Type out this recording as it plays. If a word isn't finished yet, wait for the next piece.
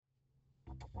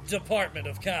Department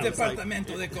of Comedy.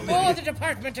 Departamento de Comedy. Oh, the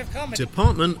Department of Comedy.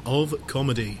 Department of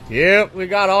Comedy. Yep, we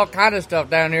got all kind of stuff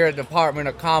down here at Department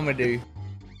of Comedy.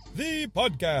 The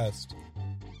podcast.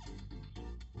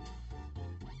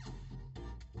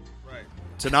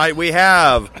 Tonight we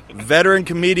have veteran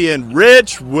comedian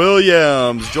Rich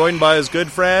Williams, joined by his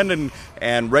good friend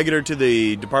and regular to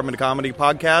the Department of Comedy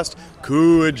podcast,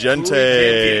 Ku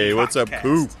Egenti. What's up,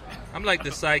 Ku? I'm like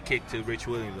the sidekick to Rich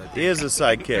Williams. I think. He is a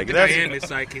sidekick. I am his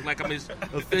sidekick. Like I'm his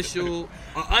official,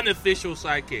 unofficial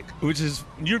sidekick. Which is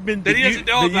you've been. That he doesn't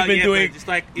know about yet. Doing, but it's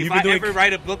like if I ever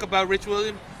write a book about Rich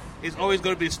Williams, it's always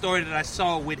going to be a story that I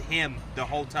saw with him the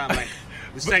whole time. Like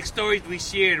it's like stories we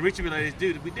shared. Richard would be like,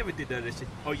 "Dude, we never did that shit."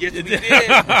 Oh yes, we did.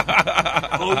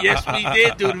 Oh yes, we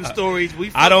did do them stories.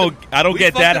 I don't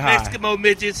get that high. Eskimo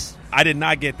midgets. I did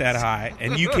not get that high,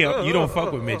 and you don't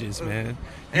fuck with midgets, man.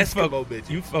 Eskimo midgets.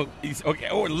 You fuck okay,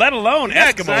 or let alone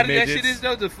Eskimo midgets. That shit is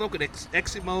though the fucking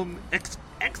Eskimo.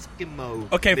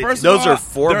 Okay, midgets. first of Those all, are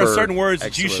four there are certain words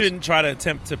that you Exodus. shouldn't try to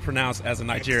attempt to pronounce as a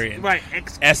Nigerian. Right,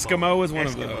 Eskimo is one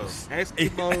of those.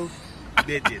 Eskimo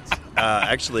midgets.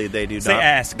 Actually, they do Say not.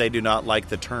 ask. They do not like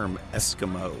the term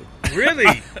Eskimo.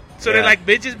 Really? So they like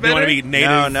midgets better? You want to be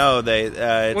native? No. They.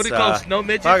 It's, what do you call snow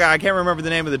midgets? I can't remember the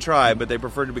name of the tribe, but they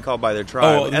prefer to be called by their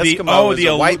tribe. Eskimo is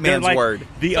a white man's word.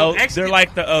 They're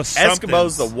like the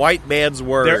Eskimo's the white man's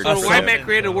word. So the white man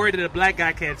created a word that a black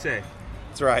guy can't say.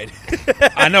 That's right.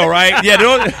 I know, right? Yeah,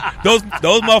 those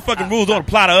motherfucking rules don't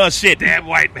apply to us. Shit, damn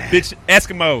white man, bitch,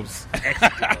 Eskimos.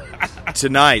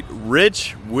 Tonight,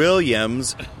 Rich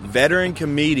Williams, veteran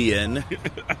comedian,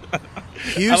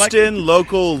 Houston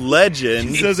local legend.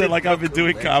 He says it like I've been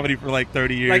doing comedy for like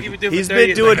 30 years. He's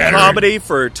been doing comedy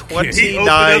for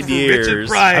 29 years.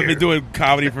 I've been doing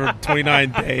comedy for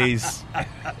 29 days.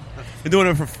 Been doing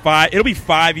it for 5. It'll be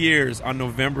 5 years on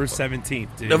November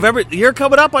 17th, dude. November. You're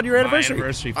coming up on your anniversary.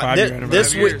 5-year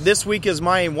anniversary. This week is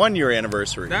my 1-year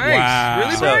anniversary. Nice. Wow.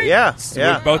 Really, so,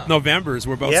 yeah. We're both Novembers.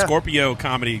 We're both Scorpio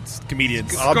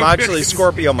comedians. I'm actually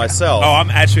Scorpio myself. Oh, I'm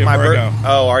actually a Virgo.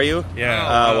 Oh, are you?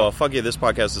 Yeah. Well, fuck you. This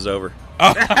podcast is over.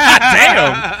 Oh, damn.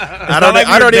 I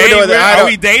don't even know what Are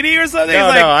we dating or something? No,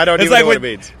 I don't even know what it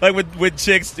means. Like with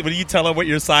chicks, when you tell them what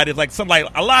your sign is, like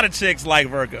a lot of chicks like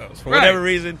Virgos for whatever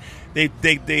reason. They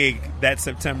that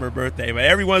September birthday, but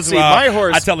every once in a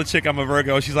while, I tell a chick I'm a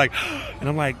Virgo. She's like, and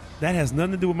I'm like, that has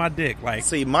nothing to do with my dick. Like,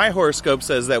 see, my horoscope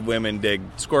says that women dig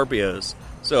Scorpios,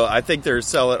 so I think they're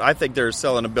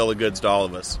selling a bill of goods to all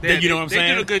of us. You know what I'm saying?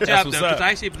 They do a good job though, because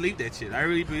I actually believe that shit. I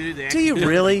really believe that. Do you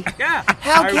really? Yeah.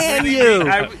 How can you?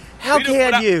 How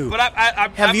can you?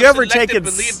 Have you ever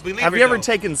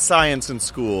taken science in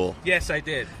school? Yes, I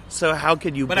did. So how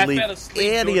could you believe I fell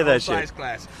asleep any of that shit?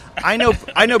 Class. I know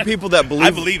people that believe.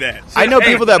 I believe that. I know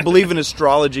people that believe in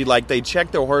astrology. Like they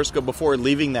check their horoscope before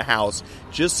leaving the house,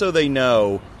 just so they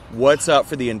know what's up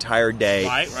for the entire day.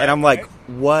 And I'm like,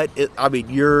 what? I mean,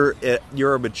 you're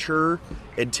a mature,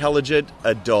 intelligent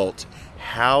adult.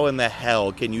 How in the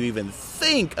hell can you even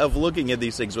think of looking at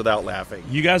these things without laughing?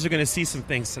 You guys are going to see some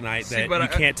things tonight that you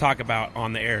can't talk about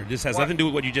on the air. This has nothing to do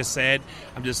with what you just said.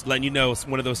 I'm just letting you know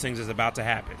one of those things is about to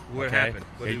happen. What happened?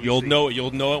 You'll know it.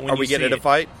 You'll know it when you see it. Are we getting in a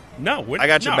fight? No, I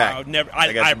got your back.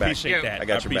 I appreciate that. I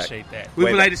got your back. That.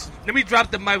 Let me drop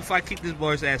the mic before I kick this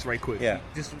boy's ass right quick. Yeah.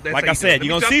 Like I said,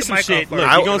 you're gonna see some shit. Look,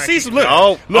 you're gonna see some.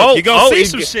 Look, you're gonna see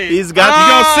some shit. He's got. You're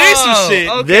gonna see some shit.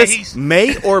 Okay, this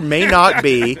may or may not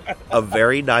be a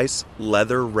very nice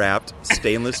leather-wrapped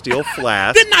stainless steel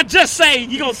flask. Didn't I just say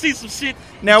you're gonna see some shit?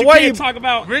 Now why you talk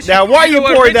about? Now why are you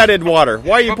pouring that in water?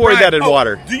 Why are you pouring that in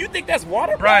water? Do you think that's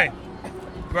water, Brian?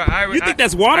 You think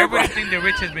that's water, bro? I really think that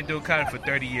Rich has been doing comedy for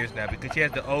 30 years now because he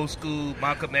has the old school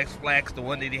Malcolm X flax, the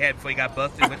one that he had before he got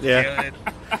busted. With the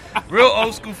real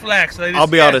old school flax. So I'll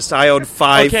be honest, I own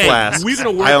 5 flasks. We're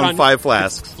gonna work I own 5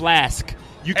 flasks. Flask.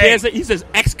 You can't say. He says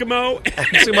Eskimo.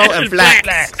 Eskimo and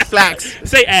flax.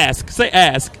 Say ask. Say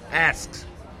ask. Asks.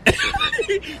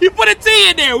 You put a T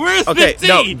in there. Where's the T?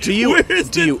 No. Do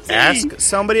you ask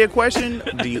somebody a question?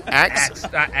 Do you ask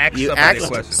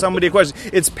somebody a question?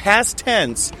 It's past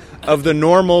tense of the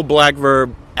normal black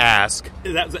verb ask.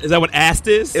 Is that what asked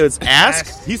is? It's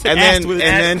ask. He said and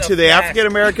then to the African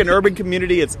American urban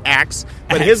community, it's axe.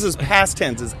 But his is past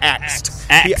tense. Is axed.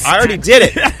 I already did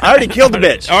it. I already killed the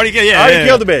bitch. I already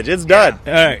killed the bitch. It's done.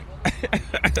 All right.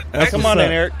 Come on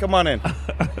in, Eric. Come on in.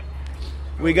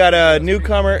 We got a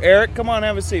newcomer, Eric. Come on,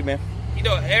 have a seat, man. You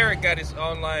know, Eric got his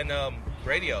online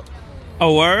radio.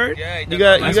 Oh, word? Yeah, You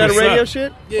got a radio up.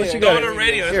 shit? Yeah, What you got? Stoner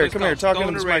radio. Here, come here. Talk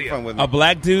into this microphone with me. A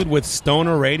black dude with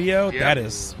stoner radio? Yeah. That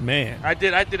is, man. I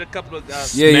did a couple of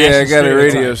I got a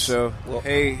radio show. Well,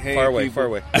 hey, far away, people. far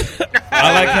away.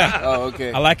 I like how. Oh,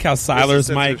 okay. I like how Siler's This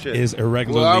is mic censorship. is Well, our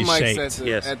irregularly mic's shaped.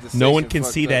 Yes. at the No one station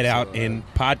can see fucked that up, out so, in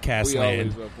podcast we always land.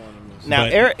 up on them. Now,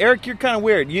 But- Eric, you're kind of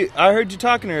weird. I heard you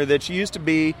talking to her that you used to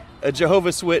be a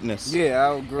Jehovah's Witness. Yeah,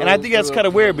 I'll grow. And I think that's kind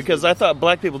of weird because I thought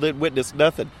black people didn't witness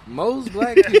nothing. most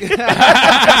black people.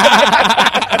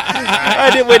 I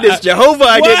didn't witness Jehovah.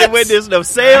 I didn't witness no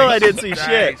sale. I didn't see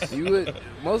shit. You would.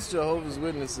 Most Jehovah's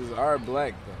Witnesses are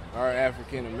black though, are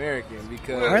African American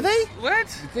because Are they? What?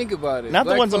 You think about it. Not the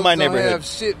black ones in folks my don't neighborhood. have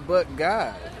shit but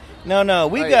God. No.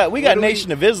 We Like, got what do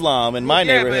Nation of Islam in my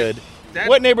Yeah, but neighborhood. that-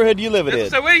 What neighborhood do you live in?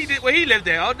 So where he lived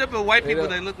there? All the white people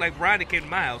that look like Brian that came to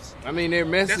my house. I mean, their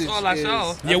message. That's all I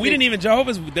saw. Yeah, we didn't even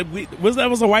Jehovah's. That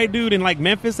was a white dude in like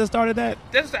Memphis that started that.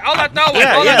 That's all I thought was.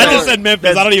 Yeah, all yeah, I I that's- thought just said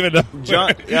Memphis. I don't even know.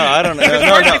 John, yeah, I don't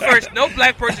know. First, no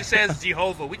black person says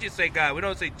Jehovah. We just say God. We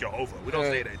don't say Jehovah. We don't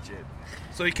say that shit.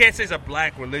 So you can't say it's a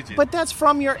black religion. But that's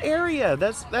from your area.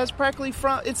 That's practically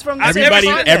from. It's from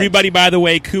the Everybody, by the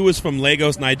way, Ku is from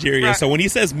Lagos, Nigeria. Right. So when he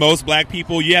says most black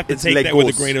people, you have to It's take that Lagos.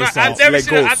 with a grain of I've salt. never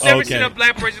seen Okay. a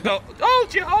black person go, "Oh,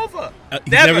 Jehovah."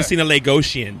 He's never seen a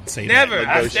Lagosian say Never. that.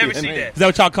 I've never seen that. Is that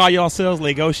what y'all call yourselves,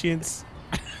 Lagosians?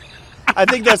 I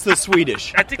think that's the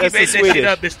Swedish. I think that's he made the that Swedish. shit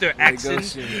up, Mr. Accent.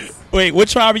 Negotiations. Wait, what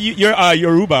tribe are you? You're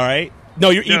Yoruba, right? No,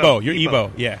 you're No, Igbo. You're Igbo.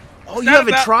 Igbo. Yeah. Oh, you not have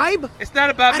a about- tribe? It's not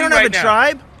about I me don't right have a now.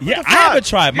 tribe. Yeah, What the I have a fuck?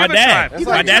 tribe. You My have a dad. tribe. That's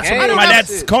My like dad's gang my shit.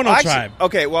 dad's Kono Actually- tribe.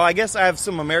 Okay, well, I guess I have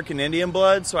some American Indian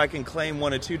blood, so I can claim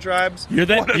one of two tribes. You're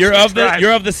What a you're of the tribe.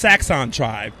 you're of the Saxon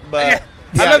tribe. But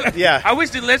I yeah. wish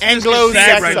the listeners Anglo-Saxon.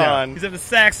 could see right now. He's of the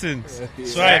Saxons.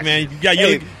 That's right, man. You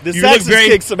Hey, look, the you Saxons look very,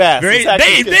 kicked some ass. very- The Saxons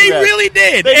they kicked some ass. really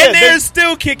did, They and did. they're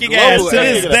still kicking ass Global to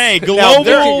this ass. day. Now,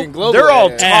 Global. they're all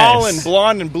tall Yes. and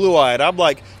blonde and blue-eyed. I'm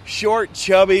like short,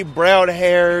 chubby,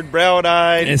 brown-haired,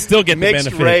 brown-eyed, and still get the mixed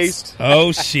benefits. race.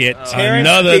 Oh shit! Terrence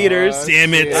Another. Peters.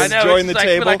 Damn it! I know. Join it's the like, I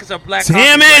feel table. like it's a black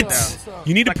Damn conference it! right now.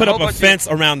 You need to Like put a up whole a bunch of- fence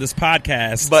around this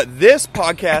podcast. But this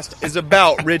podcast is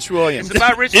about Rich Williams. It's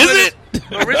about Rich Is Williams. it?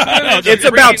 No, Rich Williams It's is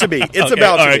about bringing- to be. It's Okay,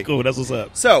 about all to right, be. cool. That's what's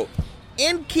up. So,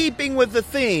 in keeping with the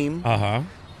theme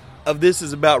of This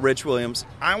Is About Rich Williams,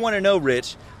 I want to know,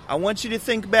 Rich, I want you to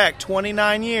think back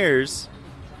 29 years.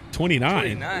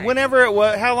 29. Whenever it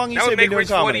was, how long you That say would been make doing Rich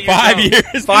comedy? 40 5 years.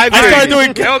 years. 5 I years. started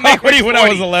doing That would make comedy Rich when I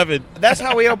was 40. 11. That's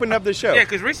how we opened up the show. Yeah,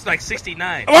 because Rich is like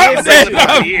 69. Well, He's I'm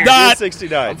about a year. not- He's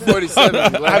 69. I'm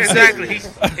 47. Black. Exactly. He's,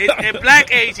 in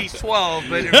black age, he's 12,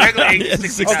 but in regular age,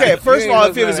 he's 69. Okay, first of You all,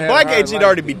 ain't if it was a gonna black have age, hard he'd life.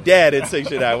 already be dead at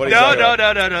 69. What are you talking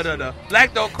about? No.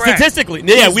 Black don't crack. Statistically,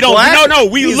 yeah, we don't. black. No,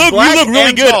 we He's look black really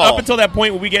and good tall. up until that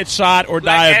point when we get shot or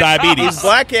Black die of and tall. diabetes. He's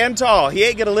black and tall. He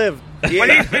ain't gonna live. But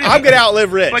I'm gonna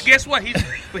outlive Rich. But guess what?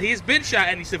 He's been shot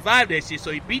and he survived that shit,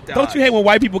 so he beat the Don't odds. you hate when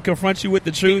white people confront you with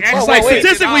the truth? He It's like actually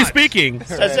statistically did odds. speaking,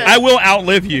 That's it. I will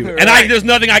outlive you, and there's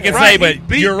nothing I can Right, say. he But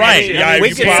beat you're that right. shit. Yeah, we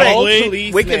you can probably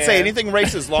say we can say anything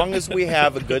race as long as we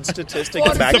have a good statistic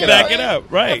to back to it back up. it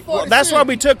up, right? Well, that's why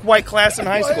we took white class in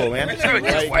high school, man.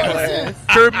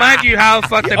 To remind you how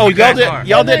fucked up Oh, you guys are.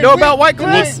 y'all didn't know about white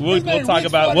class? We'll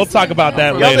talk about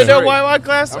that Y'all later. didn't know about white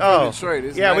class? I'm from Oh, Detroit.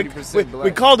 It's yeah. 90% black.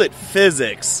 We called it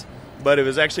physics, but it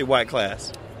was actually white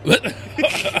class.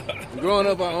 Growing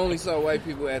up, I only saw white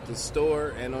people at the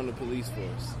store and on the police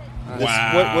force.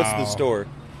 Wow. What's the store?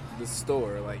 The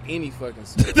store, like any fucking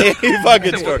store. Any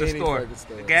fucking What's store. the Any store? fucking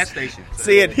store. The gas station.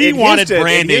 See, He in wanted Houston,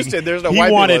 branding. In Houston, there's no he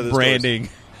white wanted people at the branding.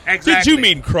 Exactly. Did you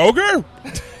mean Kroger?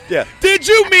 Yeah. Did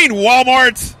you mean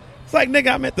Walmart? It's like,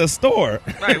 nigga, I'm at the store.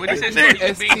 Right, when you say store, you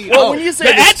mean STO. Well, when you say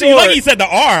But the actually, store, like you said the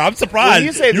R. I'm surprised. When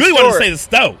you say the really want to store- say the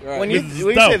stove. Right. when you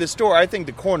say the store, I think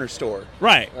the corner store.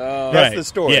 Right. That's right. the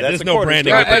store. Yeah, That's there's the no corner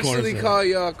branding store. at I the corner actually store. call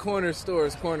y'all corner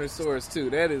stores too.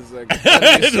 That is like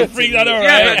It's a freak, I know,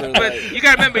 Yeah, right? but you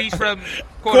gotta remember he's from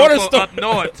Corner quote store. up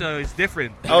north, so it's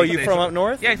different. Oh, you from up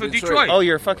north? Yeah, he's from Detroit. Detroit. Oh,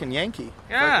 you're a fucking Yankee.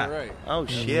 yeah. right. Oh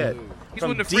shit. He's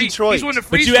From one of the free. Detroit. He's one of the But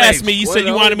free you asked slaves. me, you One said of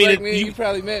you the wanted only me black to. men you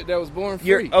probably met that was born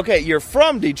free. You're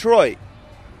from Detroit,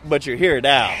 but you're here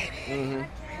now.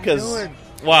 Because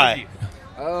why?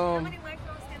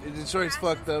 Detroit's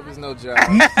fucked up. There's no job.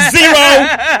 Zero.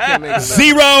 Can't make a living.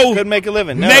 Zero. Couldn't make a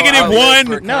living. No, Negative outlet one.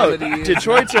 for No, comedy.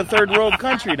 Detroit's a third world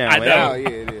country now. I man. know. Oh, yeah,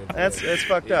 it is. That's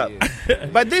fucked up.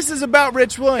 But this is about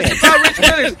Rich Williams. About Rich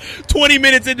Williams. 20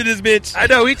 minutes into this bitch. I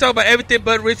know we talk about everything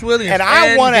but Rich Williams. And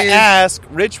I want to his- ask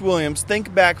Rich Williams,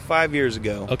 think back 5 years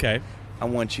ago. Okay. I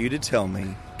want you to tell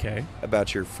me Okay.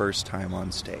 about your first time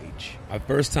on stage. My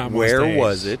first time on Where stage.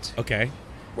 was it? Okay.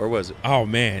 Where was it? Oh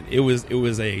man, it was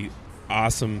a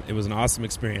awesome. It was an awesome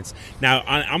experience. Now,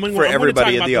 I'm going for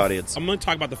everybody in the audience. I'm going to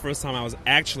talk about the first time I was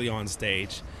actually on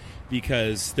stage,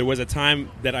 because there was a time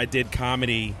that I did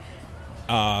comedy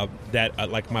that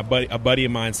like a buddy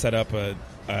of mine set up a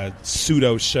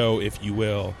pseudo show, if you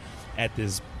will, at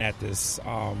this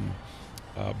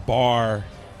bar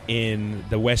in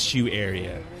the West U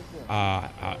area.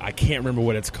 I can't remember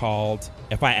what it's called.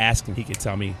 If I asked him, he could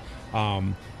tell me.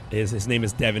 His name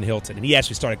is Devin Hilton, and he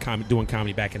actually started doing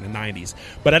comedy back in the 90s.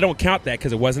 But I don't count that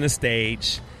because it wasn't a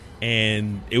stage,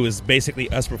 and it was basically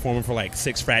us performing for like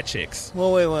 6 frat chicks.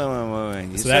 Well, wait.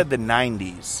 You said the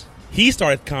 90s. He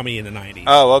started comedy in the 90s.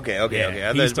 Oh, okay.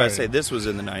 I was about to say this was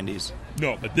in the 90s.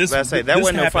 No, but this... that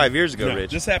wasn't 5 years ago,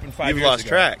 Rich. This happened 5 years ago. You've lost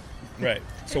track. Right.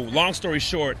 So long story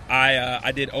short,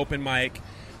 I did open mic,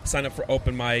 signed up for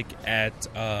open mic at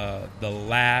the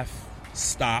Laugh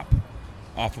Stop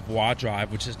off of Waugh Drive,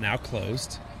 which is now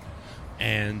closed.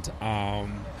 And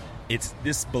it's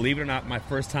this, believe it or not, my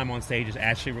first time on stage is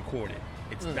actually recorded.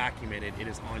 It's documented. It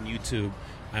is on YouTube.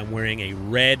 I'm wearing a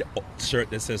red shirt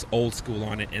that says old school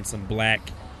on it and some black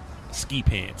ski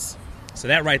pants. So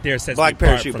that right there sets black me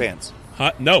apart parachute pants.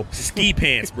 No, ski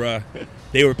pants, bruh.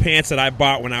 They were pants that I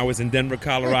bought when I was in Denver,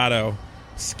 Colorado,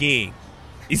 skiing.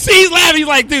 You see, he's laughing. He's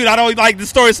like, dude, I don't like the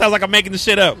story. Sounds like I'm making the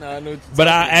shit up. No, I know but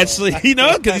I actually,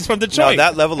 because he's from Detroit. No,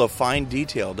 that level of fine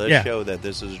detail does show that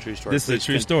this is a true story. This is a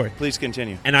true story. Please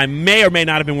continue. And I may or may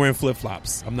not have been wearing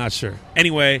flip-flops. I'm not sure.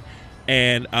 Anyway,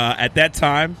 and at that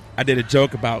time, I did a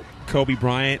joke about Kobe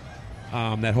Bryant,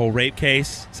 that whole rape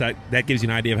case. So that gives you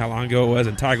an idea of how long ago it was.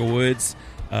 And Tiger Woods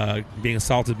being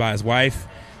assaulted by his wife.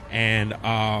 And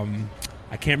I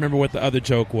can't remember what the other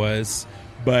joke was.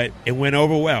 But it went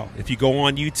over well. If you go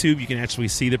on YouTube, you can actually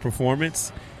see the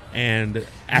performance. And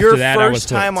after that, I was Your first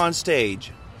time on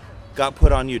stage got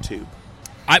put on YouTube.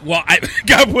 I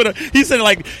got put on. He said,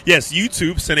 like, yes,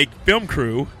 YouTube sent a film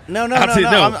crew. No.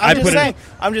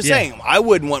 I'm just saying. I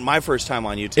wouldn't want my first time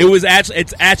on YouTube. It was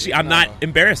actually. I'm not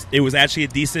embarrassed. It was actually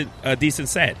a decent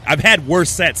set. I've had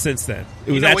worse sets since then.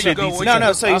 It was actually a decent.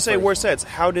 No. So you say worse sets.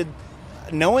 How did,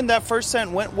 knowing that first set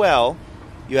went well,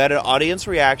 you had an audience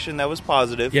reaction that was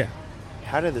positive. Yeah.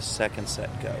 How did the second set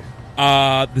go?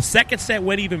 The second set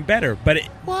went even better, but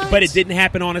it didn't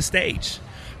happen on a stage,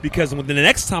 because the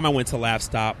next time I went to Laugh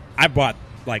Stop, I brought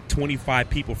like 25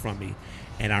 people from me,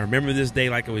 and I remember this day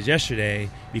like it was yesterday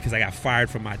because I got fired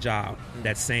from my job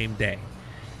that same day,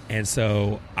 and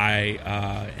so I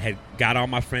had got all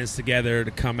my friends together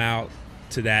to come out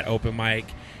to that open mic.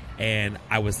 And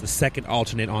I was the second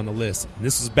alternate on the list. And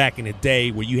this was back in the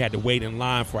day where you had to wait in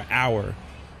line for an hour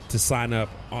to sign up,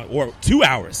 or 2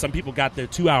 hours. Some people got there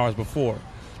 2 hours before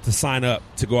to sign up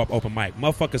to go up open mic.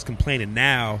 Motherfuckers complaining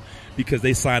now because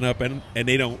they sign up and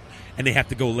they don't, and they have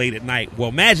to go late at night. Well,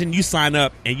 imagine you sign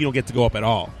up and you don't get to go up at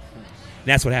all. And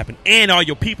that's what happened. And all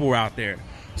your people were out there.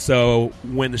 So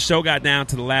when the show got down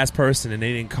to the last person and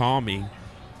they didn't call me,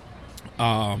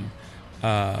 I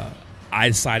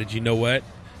decided, you know what?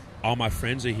 All my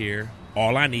friends are here.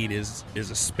 All I need is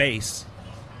a space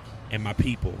and my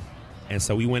people. And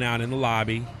so we went out in the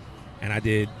lobby, and I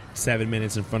did 7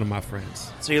 minutes in front of my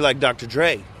friends. So you're like Dr.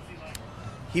 Dre.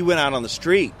 He went out on the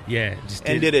street. Yeah.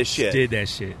 Did his shit. Did that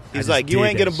shit. He's like, you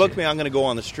ain't going to book me. I'm going to go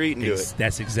on the street and do it.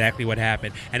 That's exactly what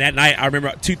happened. And that night, I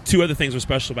remember two other things were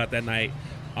special about that night.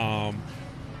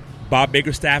 Bob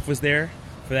Biggerstaff was there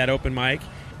for that open mic,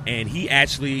 and he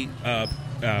actually,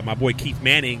 my boy Keith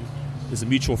Manning, is a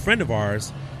mutual friend of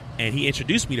ours, and he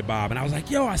introduced me to Bob, and I was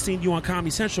like, yo, I seen you on Comedy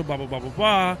Central, blah, blah, blah, blah,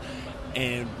 blah.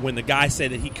 And when the guy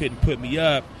said that he couldn't put me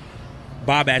up,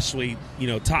 Bob actually,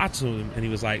 talked to him, and he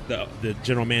was like, the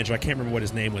general manager, I can't remember what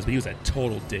his name was, but he was a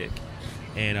total dick.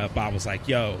 And Bob was like,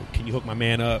 yo, can you hook my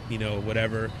man up,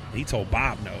 whatever. And he told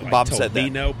Bob no. Bob said that.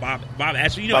 No. Bob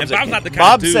actually, Bob's not the kind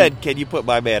Bob of dude. said, can you put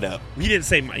my man up? He didn't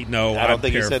say no. I don't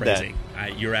think he said that.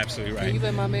 You're absolutely right. Can you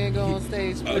let my man go on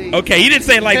stage, please? Okay, he didn't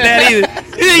say it like that either.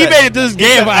 He made it this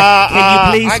game.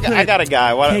 Can you please I got a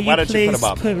guy. Why don't you put him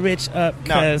up? Put Rich up?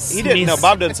 No, he didn't. No,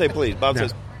 Bob didn't say please. Bob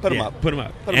says, put him up. Put him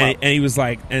up. And he was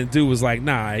like, and the dude was like,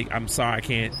 nah, I'm sorry, I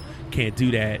can't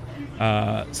do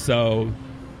that. So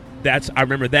I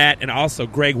remember that, and also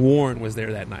Greg Warren was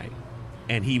there that night,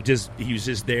 and he was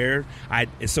just there.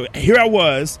 So here I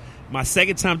was, my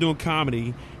second time doing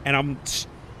comedy, and I'm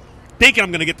thinking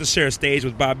I'm going to get to share a stage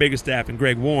with Bob Biggerstaff and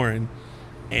Greg Warren,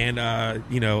 and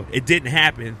it didn't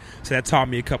happen. So that taught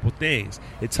me a couple things.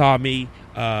 It taught me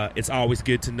it's always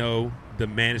good to know the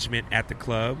management at the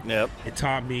club. Yep. It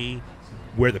taught me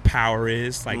where the power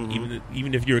is. Like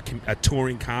even if you're a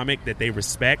touring comic that they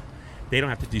respect, they don't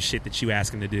have to do shit that you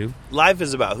ask them to do. Life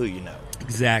is about who you know.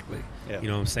 Exactly. You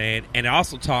know what I'm saying? And it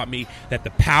also taught me that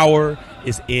the power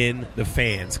is in the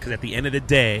fans. Because at the end of the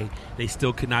day, they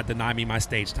still could not deny me my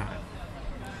stage time.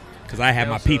 Because I had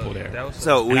my people there.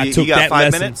 So you got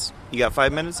 5 minutes? You got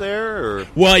 5 minutes there? Or?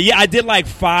 Well, yeah, I did like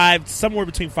somewhere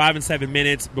between 5 and 7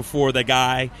 minutes before the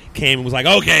guy came and was like,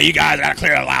 okay, you guys got to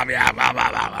clear the lobby out, blah,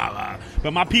 blah, blah, blah, blah.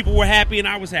 But my people were happy and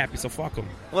I was happy, so fuck them.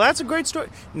 Well, that's a great story.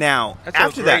 Now, that's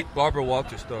after a great that, Barbara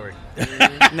Walters story.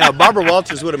 Now, Barbara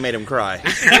Walters would have made him cry.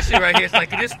 This shit right here, it's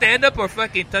like, just stand up or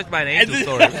fucking touch by an angel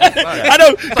story. I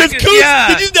know, because did you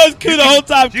know Ku the whole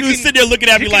time? Ku's sitting there looking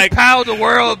at me like, pound the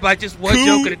world by just one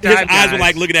joke at a time. His eyes were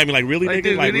like looking at me like, really, nigga?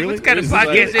 Dude, like, really? What kind of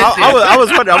podcast is this? I was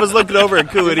wondering. I was looking over at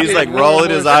Ku and he's like rolling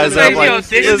his eyes up like,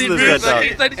 this is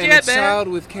like, and a child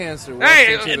with cancer.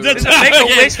 Hey, it's a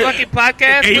Make-A-Wish fucking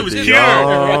podcast. He was cured.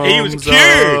 He was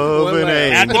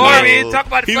cured. Talk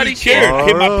about the funny shit.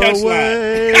 Hit my pep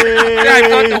slide. I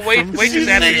thought the waitress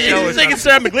after the show was thinking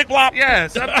Sarah McGlickblop. Yeah,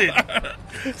 something.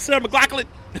 Sarah McLachlan.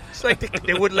 It's like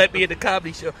they wouldn't let me in the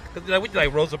comedy show. Because would you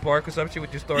like Rosa Parks or some shit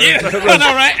with your story? Yeah, I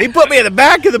know, right? He put me in the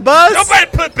back of the bus. Nobody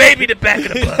put Baby in the back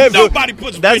of the bus. Nobody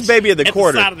puts that's Baby at the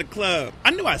quarter. Side of the club.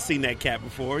 I knew I'd seen that cat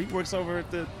before. He works over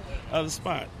at the other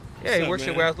spot. Yeah, he works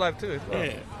at Warehouse Live too. Well.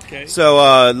 Yeah. Okay.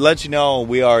 So, let you know,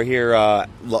 we are here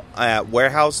at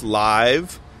Warehouse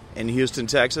Live in Houston,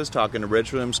 Texas, talking to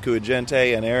Rich Williams, Ku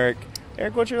Egenti, and Eric.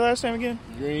 Eric, what's your last name again?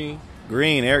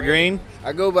 Green. Eric Green.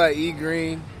 I go by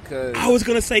EGreen because I was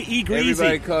gonna say EGreen.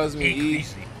 Everybody calls me E,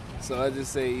 so I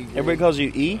just say EGreen. Everybody calls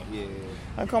you E? Yeah.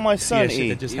 I call my son E.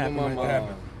 That just Even happened. my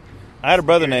mom. I had a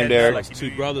brother named Eric. Like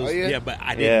 2 brothers. Oh, yeah? But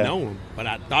I didn't know him. But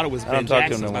I thought it was Ben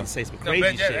Jackson. I was about to say some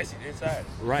crazy shit.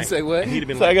 Right. You say what? He'd have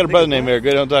been So I got a brother named Eric.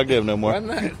 I don't talk to him no more. Why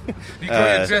not?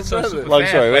 Long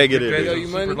story. Wait, get If he owe it. you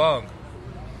money,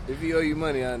 if he owe you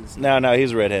money, I understand. No,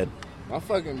 he's a redhead. My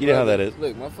fucking brother, You know how that is.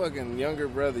 Look, my fucking younger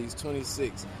brother, he's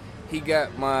 26. He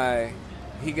got my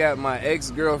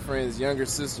ex-girlfriend's younger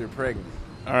sister pregnant.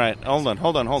 All right, hold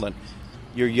on.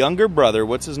 Your younger brother,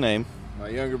 what's his name? My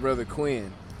younger brother,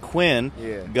 Quinn.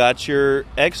 Yeah. Got your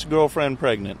ex-girlfriend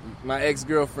pregnant. My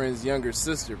ex-girlfriend's younger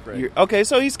sister pregnant. Okay,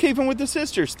 so he's keeping with the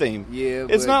sisters theme. Yeah,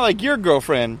 it's not like your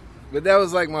girlfriend. But that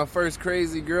was like my first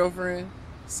crazy girlfriend.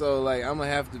 So, like, I'm going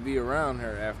to have to be around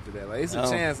her after that. Like, it's a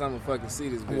chance I'm going to fucking see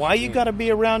this bitch. Why you got to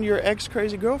be around your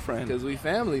ex-crazy girlfriend? Because we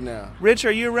family now. Rich,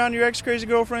 are you around your ex-crazy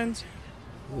girlfriends?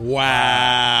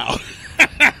 Wow.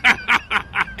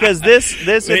 Because this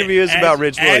interview is about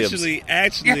Rich Williams.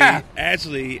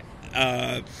 Actually,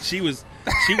 she was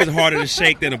harder to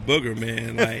shake than a booger,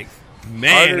 man. Like,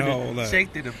 man, hold up.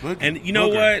 Shake than a booger. And you know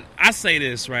what? I say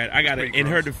this, right? I got to, in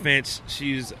her defense,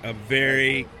 she's a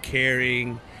very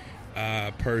caring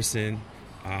person.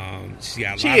 She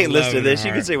got a lot ain't of love listening to in this. her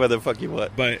You can say whatever the fuck you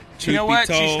want. But you know what?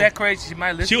 Be told, she's that crazy. She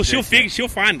might listen. She'll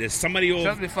find this. Somebody will.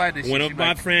 Find this. One of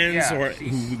my friends or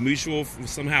who mutual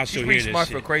somehow she'll hear this. She's smart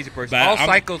shit. for a crazy person. But All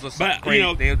psychos are crazy. You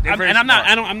know, they're I'm not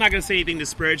going to say anything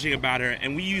disparaging about her.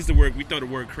 And we throw the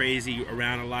word crazy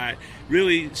around a lot.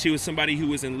 Really, she was somebody who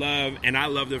was in love, and I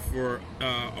loved her for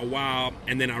a while,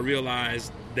 and then I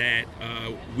realized that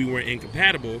we weren't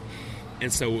incompatible,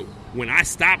 and so when I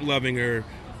stopped loving her,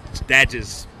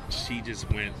 she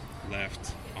just went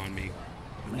left on me.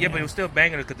 Yeah, but it was still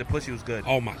banging her because the pussy was good.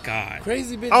 Oh my god,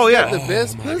 crazy bitch. Oh yeah, the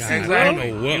best pussy. I Exactly. don't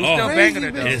know what. It was still banging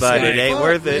her though. But it ain't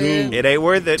worth it. Dude. It ain't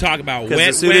worth it. Talk about wet.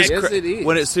 Yes, it is.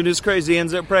 As soon as crazy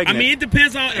ends up pregnant. I mean, it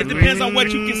depends on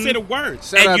what you consider worth.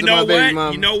 Shout out And to my baby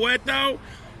mama. You know what though?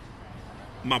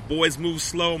 My boys move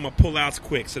slow, my pullouts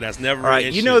quick, so that's never all right.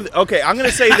 an You issue. know, okay. I'm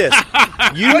gonna say this.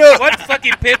 You know What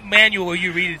fucking pimp manual are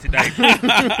you reading tonight? Okay,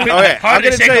 I'm Harder gonna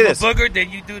to shake say up this. a booger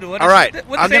than you do to what? All right,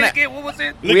 What was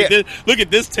it? Look at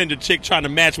this tender chick trying to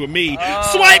match with me.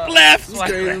 Swipe left.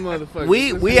 Crazy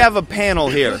motherfucker. We have a panel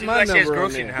here. my Like she has number on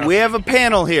grocery in the there. house. We have a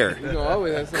panel here. You know, I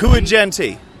always have Ku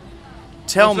Egenti,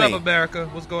 tell What's me, up, America?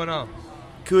 What's going on?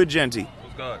 Ku Egenti,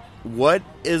 What's going on? what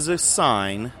is a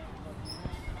sign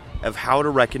of how to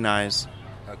recognize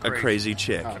a crazy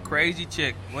chick? A crazy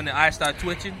chick. When the eyes start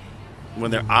twitching.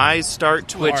 When their eyes start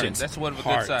twitching. That's one of a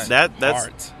Heart. good sign. That's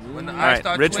Heart. When the all eyes right.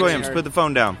 start Rich twitching. Williams, put the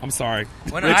phone down. I'm sorry.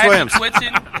 When the Rich eyes Williams. are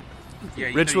twitching. Yeah,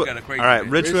 you Rich, know you got a crazy all right,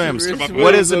 chick. Rich Williams. Rich What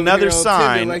Williams is over another here on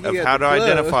sign Tinder like he of at how the to club.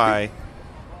 identify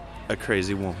a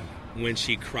crazy woman? When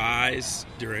she cries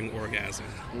during orgasm.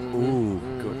 Ooh,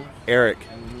 good. Eric,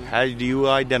 how do you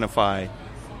identify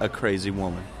a crazy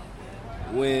woman?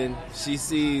 When she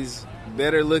sees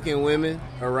better looking women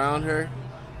around her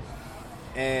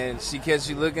and she catch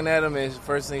you looking at him, and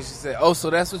first thing she said, "Oh, so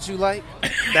that's what you like?"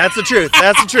 That's the truth.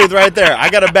 That's the truth right there. I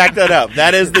got to back that up.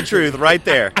 That is the truth right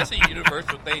there. That's a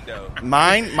universal thing, though.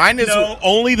 Mine is no,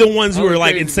 only the ones who are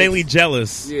like insanely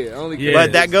jealous. Yeah, only. Yeah.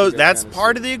 But that goes. That's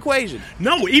part of the equation.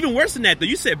 No, even worse than that, though.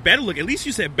 You said better look. At least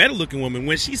you said better looking woman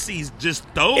when she sees just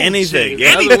those anything.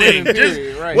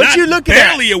 Just right. What you looking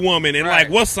at? Barely a woman, and like,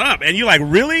 what's up? And you're like,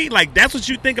 really? Like, that's what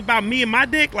you think about me and my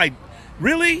dick? Like,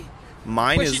 really?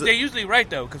 Mine is. They're usually right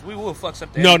though, because we will fuck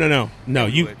something. No.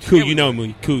 You, you know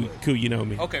me. Cool, you know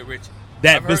me. Okay, Rich.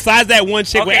 That besides that one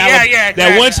chick with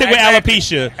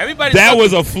alopecia, Everybody that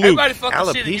was a fluke.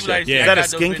 Alopecia. Like, is that a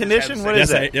skin condition? What is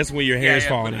that? That's when your hair's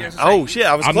falling out. Oh shit!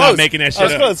 I'm close. Not making that shit I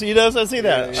was up. close. You know, I see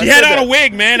that. She had on a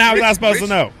wig, man. How was I supposed to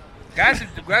know? Guys,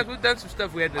 we've done some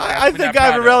stuff we had to. I think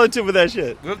I have a relative with that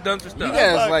shit. We've done some stuff. You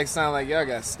guys like sound like y'all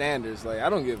got standards. Like I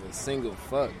don't give a single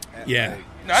fuck. Yeah. Like,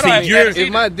 no, I don't have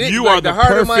if my dick, you like, are the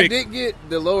harder my dick get,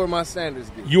 the lower my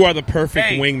standards get. You are the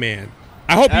perfect wingman.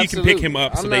 I hope Absolutely. you can pick him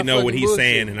up so they know what he's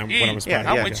saying and what I'm responding.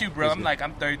 I'm with you, bro. I'm like,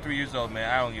 I'm 33 years old, man.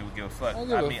 I don't give a fuck.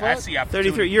 I see opportunity.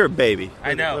 33. You're a baby.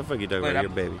 I know. What the fuck you talking about?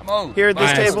 You're a baby. I'm old. Here at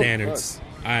this table.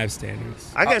 I have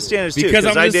standards. I got standards too because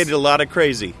I dated a lot of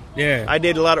crazy. Yeah. I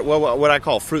dated a lot of what I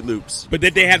call Fruit Loops. But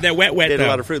did they have that wet? Did a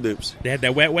lot of Fruit Loops. They had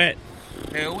that wet.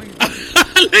 Hell, we.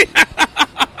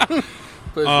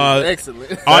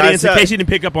 Excellent. Audience, in case you didn't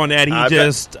pick up on that, he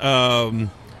just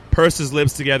pursed his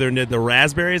lips together and did the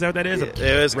raspberry. Is that what that is?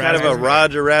 Yeah, it was kind of a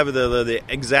Roger Rabbit, the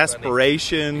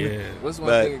exasperation. Yeah. What's one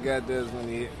thing a guy does when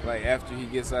he after he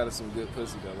gets out of some good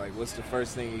pussy though? Like, what's the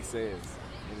first thing he says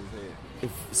in his head?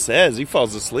 Says he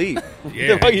falls asleep.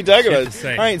 Yeah, what are you talking about?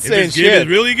 I ain't saying shit. It's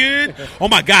really good. Oh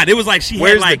my god! It was like she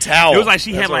Where's had like the towel? It was like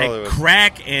she That's had like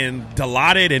crack and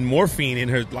Dilaudid and morphine in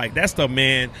her. Like that stuff,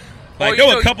 man. Like there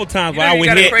were a couple times where I would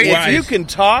hit. If you can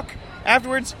talk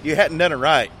afterwards, you hadn't done it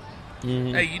right.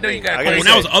 Mm-hmm. Hey, you know you got. And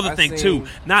that was the other thing too.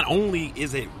 Not only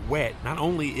is it wet, not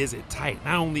only is it tight,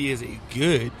 not only is it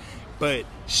good, but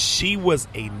she was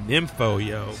a nympho,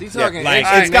 yo. She's talking like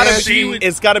it's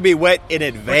got to be wet in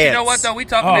advance. But you know what though? We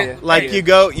talking like you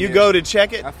go to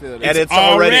check it, and it's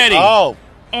already ready.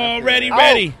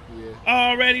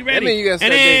 Already ready. I mean, you got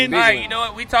and then, all right, you know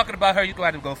what? We talking about her. You gonna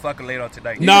have to go fuck her later on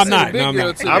tonight. No, I'm not. I'm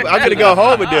gonna go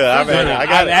home and do it.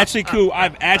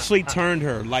 I've actually turned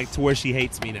her like to where she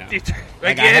hates me now.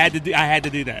 Like I had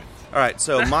to do that. All right.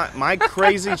 So my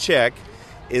crazy check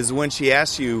is when she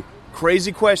asks you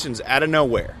crazy questions out of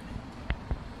nowhere.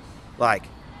 Like,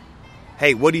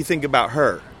 hey, what do you think about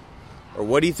her? Or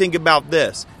what do you think about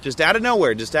this? Just out of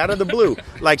nowhere, just out of the blue.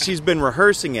 Like she's been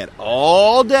rehearsing it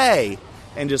all day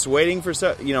and just waiting for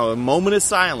a moment of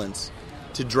silence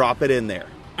to drop it in there.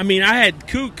 I mean, I had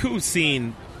Ku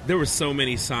seen. There were so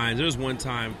many signs. There was one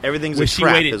time everything's a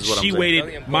trap. Is what I'm saying.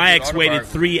 Waited. My ex waited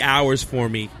 3 hours for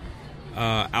me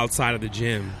outside of the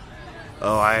gym.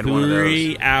 Oh, I had one of those.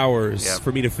 3 hours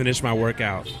for me to finish my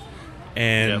workout.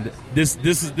 And this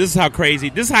is how crazy.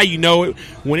 This is how you know it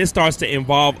when it starts to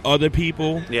involve other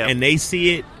people and they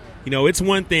see it. You know, it's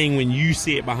one thing when you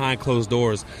see it behind closed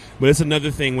doors, but it's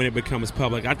another thing when it becomes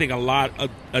public. I think a lot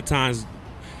of times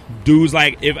dudes,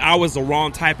 like, if I was the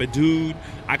wrong type of dude,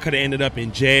 I could have ended up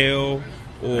in jail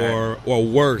or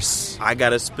worse. I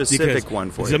got a specific one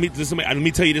for you. Let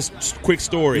me tell you this quick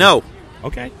story. No.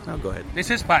 Okay. No, go ahead. This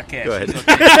is podcast. Go ahead.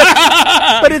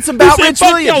 But it's about Rich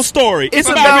Williams. Your story. It's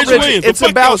about Rich Williams. It's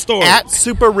about story. At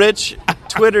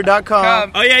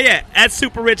superrich.twitter.com. Oh, yeah. At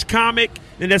superrichcomic.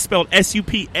 And that's spelled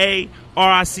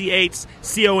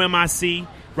SUPARICHCOMIC,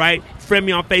 right? Friend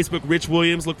me on Facebook, Rich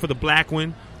Williams. Look for the black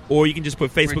one. Or you can just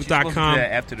put Facebook.com.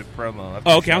 After the promo.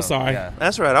 Oh, okay, I'm sorry. Yeah.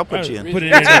 That's right. I'll put you in. Put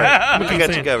it in there. I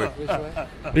got you covered.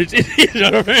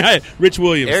 Rich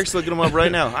Williams. Eric's looking him up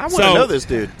right now. I want to know this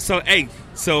dude. So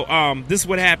this is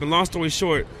what happened. Long story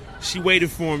short, she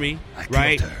waited for me,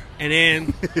 right? And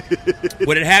then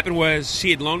what had happened was she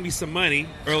had loaned me some money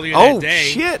earlier that day.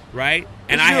 Oh, shit. Right?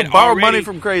 And I had borrowed money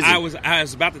from Crazy. I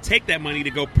was about to take that money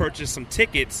to go purchase some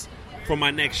tickets for my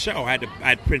next show. I had to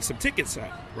print some tickets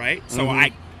up, right? So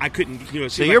I couldn't,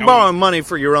 So you're borrowing money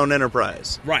for your own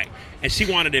enterprise. Right. And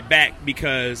she wanted it back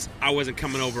because I wasn't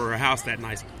coming over her house that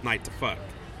night to fuck.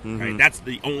 Mm-hmm. Right? That's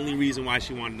the only reason why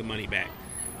she wanted the money back.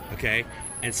 Okay?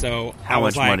 And so how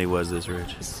much money was this,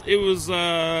 Rich? It was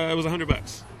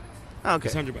 $100. Okay.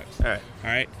 It's $100. All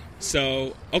right.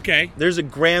 So, okay. There's a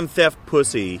grand theft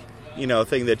pussy,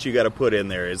 thing that you got to put in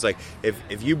there. It's like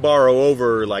if you borrow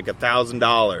over like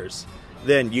 $1,000,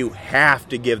 then you have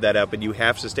to give that up and you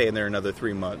have to stay in there another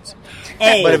 3 months.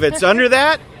 Oh. But if it's under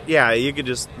that, you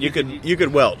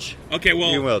could welch. Okay,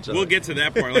 well, we'll get to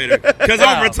that part later. Because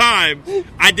over time,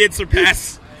 I did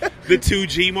surpass the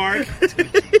 2G mark.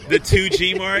 The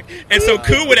 2G mark. And so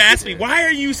Ku would ask me, why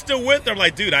are you still with her? I'm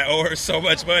like, dude, I owe her so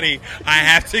much money. I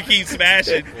have to keep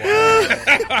smashing.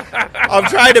 I'm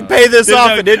trying to pay this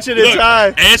off an inch at a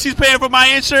time. And she's paying for my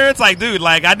insurance. Like, dude,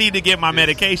 like, I need to get my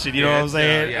medication. You know what I'm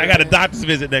saying? I got a doctor's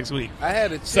visit next week. I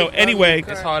had a chick. So anyway.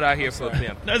 It's hard out here for a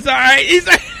pimp. That's all right. He's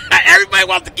like, everybody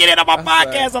wants to get in on my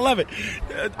podcast. I love it.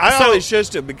 I always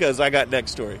shushed him because I got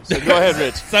next story. So go ahead,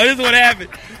 Rich. So this is what happened.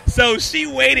 So she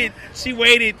waited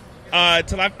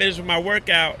till I finished with my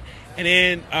workout, and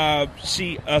then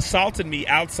she assaulted me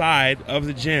outside of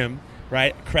the gym,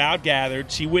 right? Crowd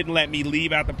gathered. She wouldn't let me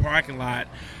leave out the parking lot.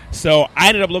 So I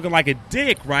ended up looking like a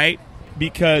dick, right?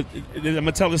 Because I'm going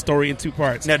to tell the story in two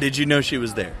parts. Now, did you know she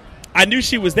was there? I knew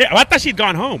she was there. I thought she'd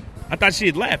gone home. I thought she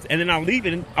had left. And then I'm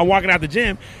leaving. I'm walking out the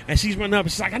gym, and she's running up.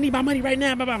 And she's like, I need my money right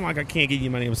now. I'm like, I can't give you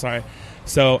money. I'm sorry.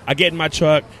 So I get in my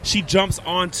truck. She jumps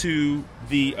onto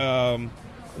the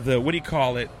what do you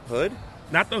call it? Hood?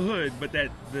 Not the hood, but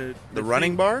the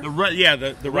running bar?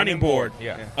 The running board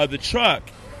of the truck,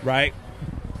 right?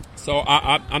 So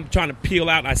I'm trying to peel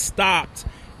out. And I stopped,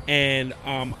 and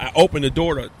I opened the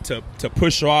door to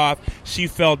push her off. She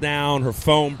fell down. Her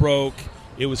phone broke.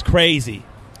 It was crazy,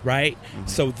 right? Mm-hmm.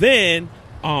 So then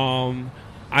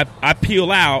I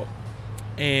peel out,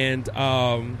 and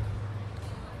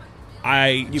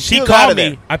she called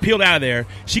me. I peeled out of there.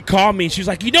 She called me. She was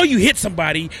like, you hit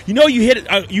somebody. You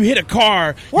hit a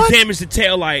car. What? You damaged the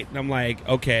taillight. And I'm like,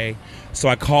 okay. So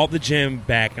I called the gym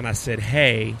back, and I said,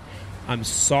 hey, I'm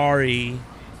sorry.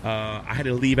 I had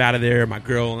to leave out of there. My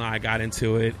girl and I got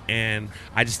into it, and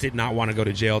I just did not want to go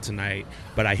to jail tonight.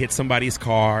 But I hit somebody's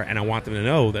car, and I want them to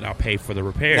know that I'll pay for the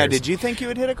repairs. Now, did you think you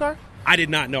would hit a car? I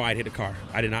did not know I'd hit a car.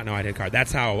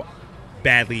 That's how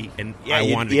badly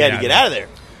I wanted to get out of there.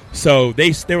 So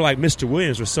they were like, Mr.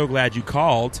 Williams, we're so glad you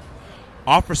called.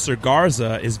 Officer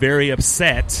Garza is very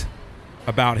upset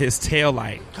about his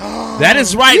taillight. That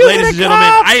is right, ladies and gentlemen.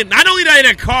 I not only did I hit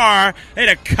a car, I hit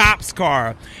a cop's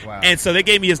car. Wow. And so they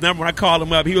gave me his number. When I called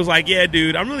him up, he was like, yeah,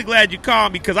 dude, I'm really glad you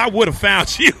called me because I would have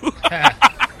found you.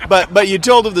 But you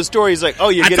told him the story. He's like, oh,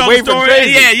 you get away from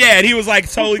crazy. Yeah. And he was like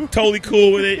totally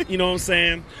cool with it. You know what I'm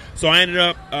saying? So I ended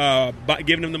up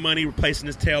giving him the money, replacing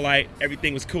his taillight.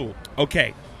 Everything was cool.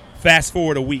 Okay. Fast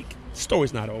forward a week.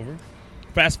 Story's not over.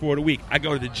 Fast forward a week. I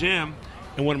go to the gym,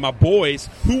 and one of my boys,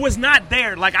 who was not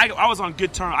there, like I was on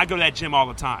good terms. I go to that gym all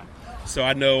the time, so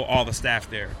I know all the staff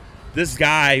there. This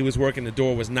guy who was working the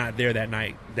door was not there that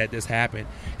night that this happened.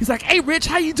 He's like, hey, Rich,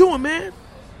 how you doing, man?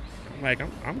 I'm like,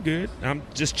 I'm good. I'm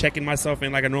just checking myself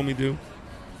in like I normally do.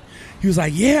 He was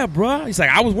like, yeah, bro. He's like,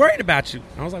 I was worried about you.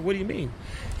 I was like, what do you mean?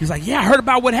 He's like, yeah, I heard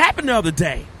about what happened the other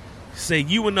day. Say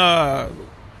you and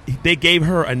they gave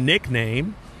her a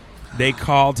nickname. They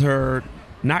called her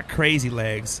not Crazy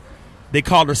Legs. They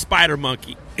called her Spider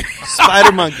Monkey.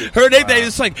 Spider Monkey. Her nickname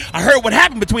is like, I heard what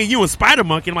happened between you and Spider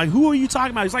Monkey. I'm like, who are you talking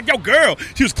about? He's like, yo, girl,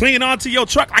 she was clinging onto your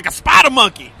truck like a spider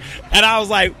monkey. And I was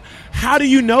like, how do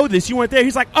you know this? You weren't there.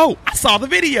 He's like, oh, I saw the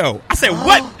video. I said,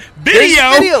 what?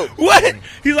 Video? What?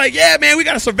 He's like, yeah, man, we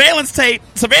got a surveillance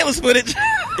footage.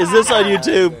 Is this on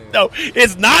YouTube? No,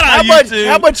 it's not on YouTube.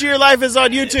 How much of your life is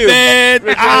on YouTube? Man,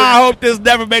 I hope this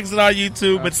never makes it on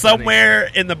YouTube, but somewhere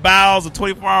in the bowels of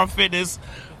 24-Hour Fitness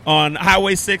on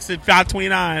Highway 6 and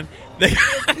 529, I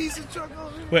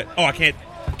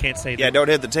can't say that. Yeah, don't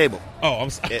hit the table. Oh, I'm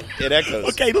sorry. It echoes.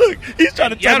 Okay, look, he's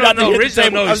trying to tell me not to hit the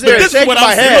table. I was there shaking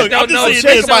my head. I'm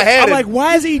shaking my head. I'm like,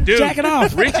 why is he jacking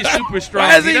off? Rich is super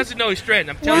strong. He doesn't know he's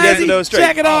straightened. I'm telling you. Why is he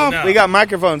jacking off? No. We got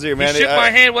microphones here, man. He shook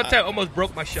my hand one time, almost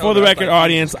broke my shoulder. For the record,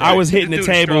 audience, I was hitting the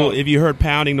table if you heard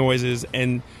pounding noises,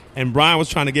 and Bryan was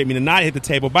trying to get me to not hit the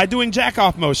table by doing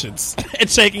jack-off motions and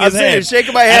shaking his head.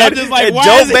 Shaking my head. I'm just like, why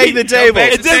don't bang the table.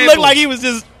 It just looked like he was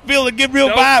just feeling a good real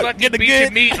vibe. Get the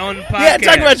good meat on the podcast. Yeah,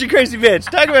 talk about your crazy bitch.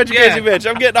 Crazy bitch.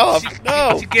 I'm getting off.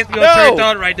 She gets me all turned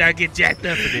on right now. I get jacked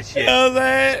up for this shit. You know what I'm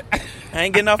saying? I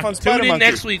ain't getting off on Spider Tune in Monkey.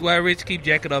 next week while Rich keep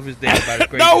jacking off his dad about his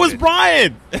crazy No, it was bitch.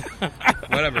 Bryan.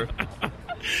 Whatever.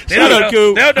 They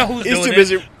don't know who's He's doing too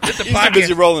busy. it. It's a He's too podcast.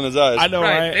 busy rolling his eyes. I know,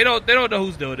 right? They don't know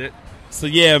who's doing it. So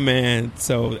yeah, man.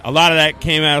 So a lot of that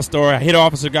came out of the story. I hit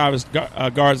Officer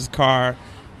Garza's car.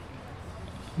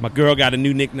 My girl got a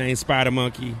new nickname, Spider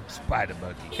Monkey. Spider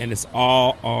Monkey. And it's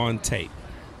all on tape.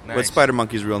 Nice. What's Spider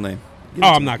Monkey's real name?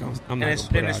 I'm not gonna put it's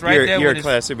it out. right there. You're a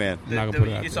classy man. I'm not gonna put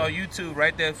it out It's there. on YouTube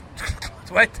right there.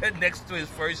 It's right there next to his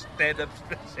first stand-up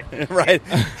special. Right.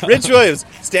 Rich Williams,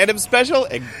 stand-up special,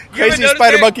 and You ever crazy notice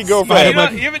Spider that? Monkey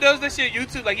girlfriend. You ever notice that shit on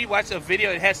YouTube? Like, he watched a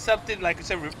video, it has something like it's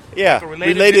a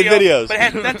related videos. But it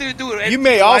has nothing to do with it. You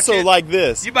may also like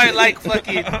this. You might like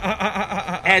fucking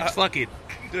ads fucking.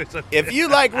 If you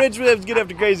like Rich Ribs Get Up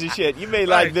to Crazy Shit, you may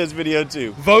like this video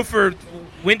too. Vote for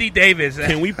Wendy Davis.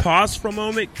 Can we pause for a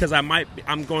moment? Because I'm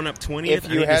going up 20th. If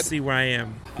you I need had- to see where I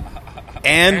am.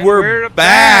 And we're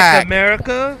back.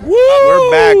 America. Woo!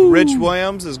 We're back. Rich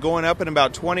Williams is going up in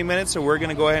about 20 minutes, so we're going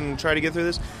to go ahead and try to get through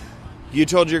this. You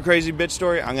told your crazy bitch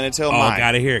story. I'm going to tell mine. Oh,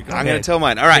 gotta hear it. I'm going to tell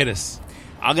mine. All right. Hit us.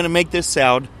 I'm going to make this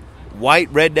sound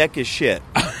white redneck as shit,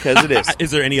 because it is. Is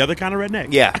there any other kind of redneck?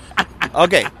 Yeah.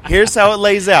 Okay, here's how it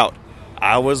lays out.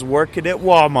 I was working at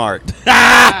Walmart.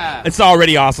 It's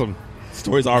already awesome.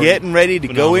 Story's already Getting ready to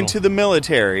phenomenal. go into the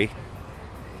military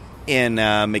in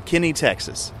McKinney,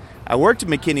 Texas. I worked in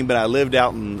McKinney, but I lived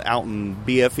out in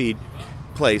BFE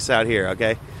place out here,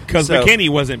 okay? Because McKinney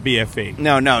wasn't BFE.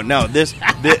 No. This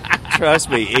trust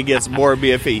me, it gets more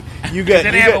BFE. You got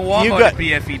They have a Walmart at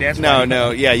BFE. That's why.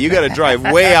 No. Yeah, you got to drive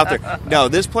way out there. No,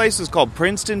 this place is called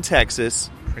Princeton, Texas.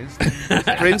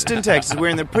 Princeton, Texas. We're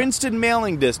in the Princeton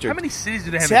mailing district. How many cities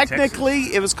do they have Technically, in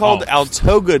Texas? it was called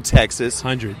Altoga, Texas.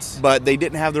 Hundreds. But they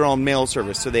didn't have their own mail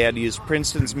service, so they had to use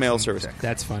Princeton's mail service.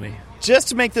 That's funny. Just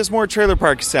to make this more trailer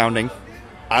park sounding,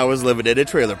 I was living at a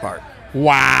trailer park.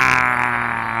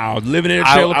 Wow. Living in a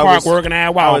trailer park, working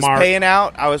at Walmart.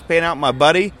 I was paying out my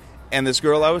buddy and this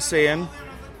girl I was seeing.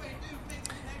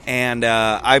 And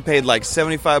I paid like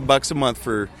 $75 a month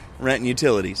for rent and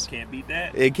utilities. Can't beat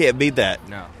that. It can't beat that.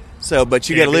 No. So, but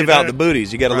you got to Can't live beat out that. the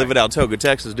booties. You got to live Right. at Altoga,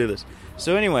 Texas, to do this.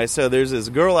 So anyway, there's this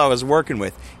girl I was working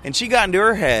with, and she got into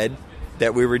her head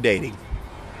that we were dating,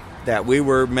 that we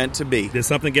were meant to be. Did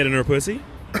something get in her pussy?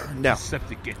 No,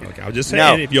 Okay, I was just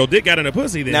saying, if your dick got in a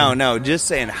pussy, then... no, just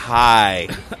saying hi.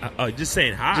 Oh, just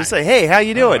saying hi. Just say, hey, how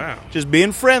you doing? wow. Just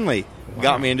being friendly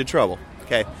got me into trouble.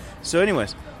 Okay. So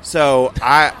anyways,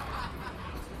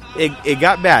 it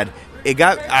got bad.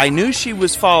 I knew she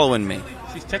was following me.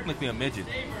 She's technically a midget.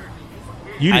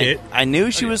 You did. I knew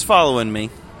she was following me,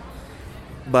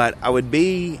 but I would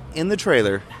be in the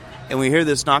trailer, and we hear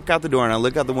this knock out the door, and I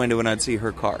look out the window, and I'd see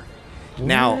her car.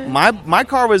 Now, my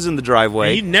car was in the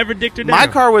driveway. And you never dicked her down. My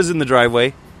car was in the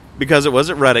driveway because it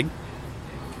wasn't running.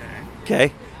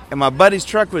 Okay. And my buddy's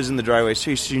truck was in the driveway,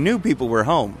 so she knew people were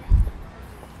home.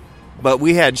 But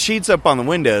we had sheets up on the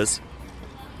windows,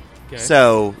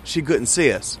 so she couldn't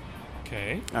see us.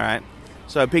 Okay. All right.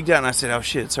 So I peeked out and I said, oh,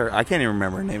 shit, it's her. I can't even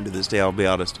remember her name to this day, I'll be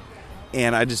honest.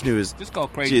 And I just knew it was... Just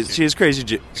called crazy. She's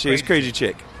crazy. She's crazy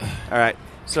chick. All right.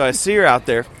 So I see her out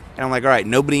there, and I'm like, all right,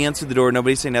 nobody answered the door.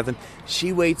 Nobody said nothing.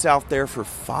 She waits out there for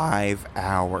 5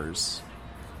 hours.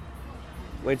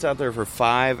 Waits out there for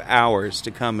 5 hours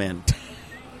to come in.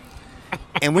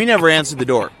 And we never answered the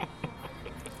door.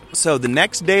 So the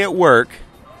next day at work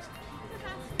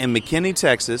in McKinney,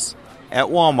 Texas, at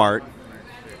Walmart,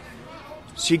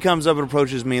 she comes up and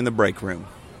approaches me in the break room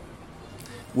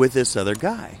with this other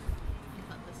guy.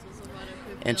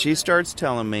 And she starts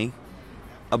telling me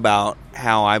about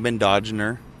how I've been dodging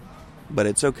her, but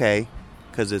it's okay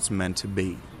because it's meant to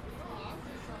be.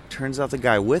 Turns out the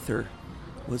guy with her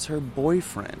was her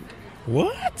boyfriend.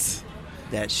 What?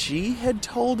 That she had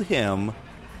told him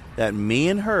that me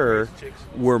and her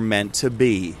were meant to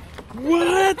be.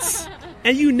 What?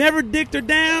 And you never dicked her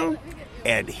down?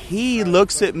 And he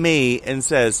looks at me and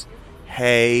says,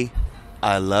 hey,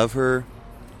 I love her,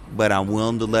 but I'm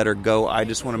willing to let her go. I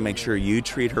just want to make sure you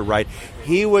treat her right.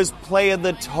 He was playing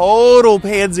the total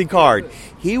pansy card.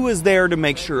 He was there to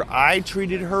make sure I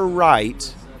treated her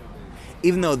right,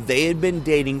 even though they had been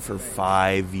dating for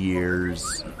 5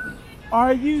 years.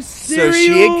 Are you serious? So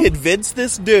she had convinced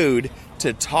this dude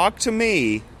to talk to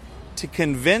me, to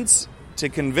convince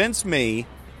me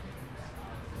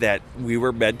that we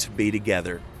were meant to be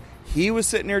together. He was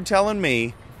sitting here telling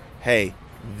me, hey,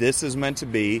 this is meant to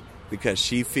be because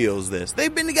she feels this.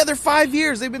 They've been together 5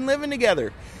 years. They've been living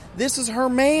together. This is her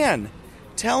man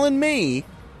telling me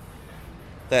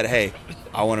that, hey,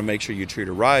 I want to make sure you treat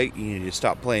her right. You need to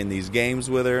stop playing these games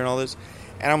with her and all this.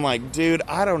 And I'm like, dude,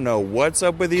 I don't know what's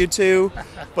up with you two,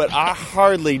 but I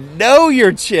hardly know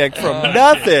your chick from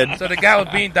nothing. So the guy was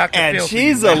being Dr. And Phil.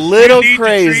 she's a little you need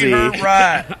crazy. To treat her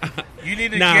right. You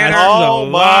need to get her. Oh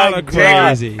my God.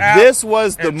 crazy. This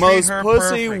was the And treat most her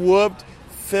pussy perfect. whooped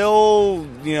Phil,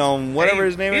 whatever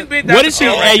his name is. What is she?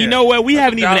 Hey, you know what? We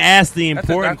haven't even Dr. asked the that's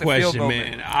a important Dr. Phil question,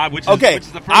 moment. man. Which is Okay,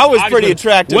 the first I was obvious pretty one.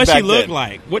 attractive What she back look then.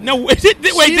 like? What? No, wait, did he?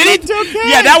 looked okay.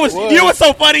 Yeah, that was. What? You know what's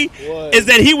so funny What? is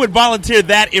that he would volunteer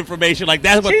that information. Like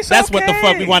that's what. She's That's what the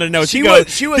fuck okay. we want to know. She goes.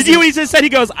 was- she was- Did you? He just said he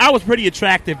goes. I was pretty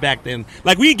attractive back then.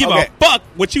 Like we didn't give Okay. a fuck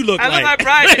what you look I like. look like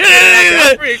Bryan.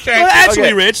 I'm pretty attractive. Well, actually,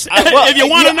 Okay. Rich, Well, if you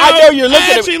want to know, I know you're looking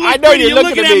at actually me. look I know pretty. you're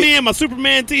looking at me. in my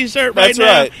Superman T-shirt That's right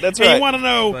now. right. That's and right. you want to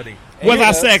know? Buddy. Was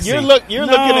I sexy? You're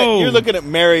looking at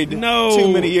married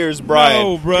too many years, Brian.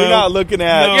 No, bro. You're not looking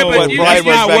at what Brian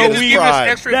was back in his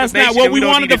prime. That's not what we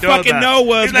wanted to fucking know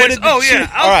was what did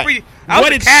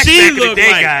what did she look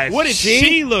like? What did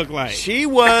she look like? She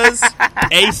was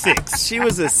a 6. She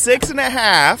was a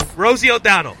 6.5. Rosie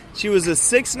O'Donnell. She was a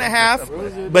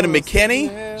 6.5, but in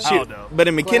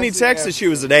McKinney, Texas, she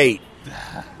was an 8.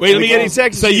 Wait, let me get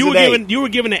Texas. So you were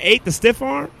giving an 8 the stiff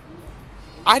arm?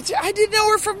 I didn't know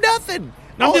her from nothing.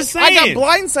 I'm just saying. I got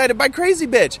blindsided by Crazy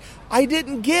Bitch. I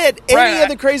didn't get any of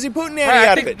the crazy Putinanny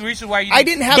out of it. I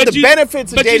didn't have the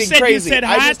benefits of dating Crazy. You said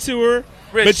hi to her,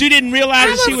 but you didn't realize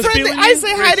that she was feeling you. I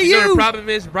say hi to you. The problem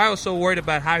is, Brian was so worried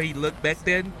about how he looked back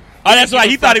then. Oh, that's right.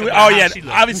 He thought he was. Oh, yeah.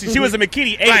 Obviously, she was a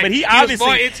McKinney 8, but he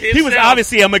was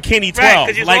obviously a McKinney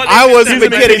 12. Like I was a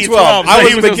McKinney 12. I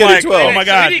was a McKinney 12. Oh my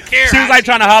God. She was like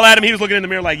trying to holler at him. He was looking in the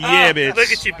mirror like, yeah, bitch.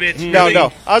 Look at you, bitch.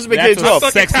 No. I was a McKinney 12.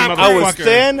 Sexy motherfucker. I was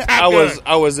thin.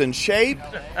 I was in shape.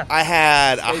 I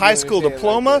had a high school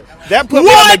diploma. That put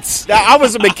me on I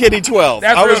was a McKinney 12.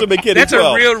 I was a McKinney 12. That's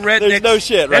a real redneck. There's no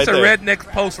shit right there. That's a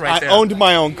redneck post right there. I owned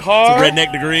my own car. It's a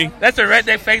redneck degree. That's a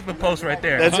redneck Facebook post right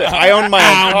there. That's it. I owned my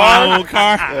own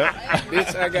car.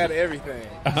 Bitch, I got everything.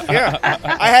 Yeah,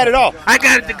 I had it all. I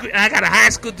got a degree. I got a high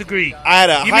school degree. I had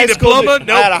a high school diploma.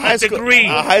 No, I had a high school degree.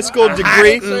 A high school degree.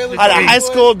 I had a high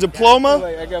school diploma.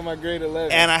 I got my grade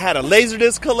 11. And I had a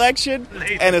Laserdisc collection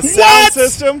and a sound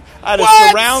system. I had a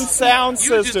surround sound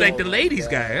system. You were just like the ladies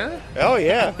guy, huh? Oh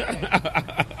yeah.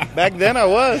 Back then I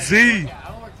was. Z.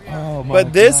 Oh,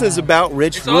 but this is about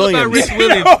Rich Williams. It's all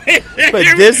about Rich Williams. But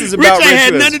this is about Rich Williams.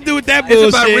 Had nothing to do with that bullshit.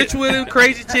 It's about Rich Williams,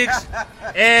 Crazy Chicks,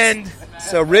 and...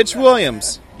 So, Rich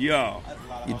Williams. Yo.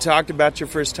 You talked about your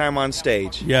first time on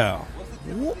stage. Yeah.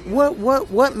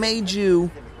 What made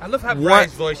you... I love how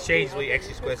Brian's voice changed when he asks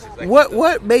these questions. Like,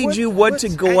 what made you want to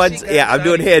go on... Yeah, I'm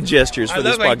doing head gestures for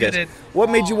this podcast. What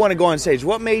made you want to go on stage?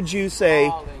 What made you say,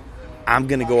 I'm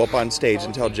going to go up on stage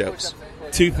and tell jokes?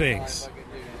 2 things.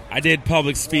 I did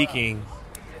public speaking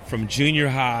from junior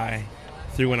high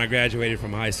through when I graduated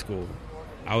from high school.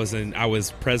 I was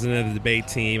president of the debate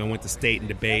team. I went to state and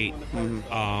debate.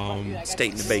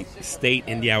 State and debate. State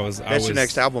and That's your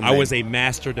next album. I was a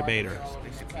master debater.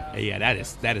 Yeah, that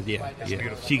is. Yeah.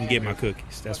 She can get my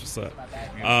cookies. That's what's up.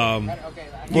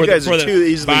 You guys are too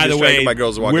easily distracted by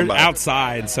girls walking by. We're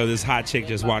outside, so this hot chick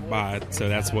just walked by. So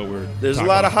that's what we're. There's a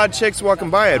lot of hot chicks walking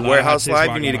by at Warehouse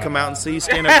Live. You need to come out and see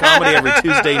stand-up comedy every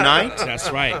Tuesday night.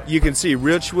 That's right. You can see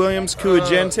Rich Williams, Ku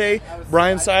Egenti,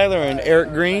 Bryan Siler, and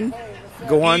EGreen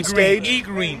go on stage.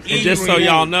 EGreen. And just so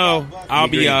y'all know, I'll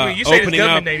be opening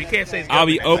up. I'll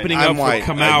be opening up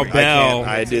for Kamau Bell.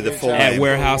 I do the full at name.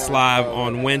 Warehouse Live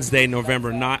on Sunday,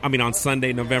 November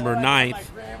 9th.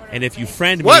 And if you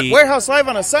friend me, Warehouse Live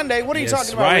on a Sunday? What are you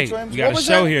talking about? Right. Rich Williams? We got a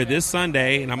show here this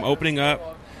Sunday, and I'm opening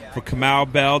up for Kamau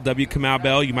Bell. Kamau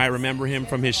Bell. You might remember him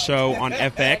from his show on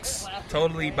FX.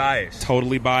 Totally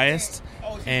biased.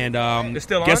 And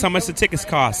guess how much the tickets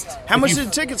cost? How much do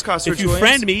the tickets cost, Rich If you Williams?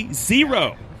 friend me,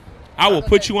 $0. I will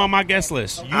put you on my guest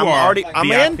list. I'm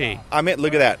VIP. I'm in.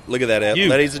 Look at that,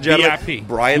 ladies and gentlemen. VIP.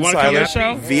 Bryan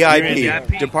Siler,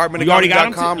 VIP.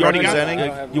 DepartmentofComedy.com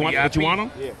representing. You want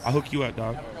them? Yeah. I'll hook you up,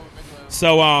 dog.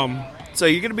 So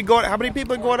you're gonna be going. How many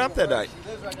people are going up that night?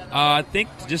 I think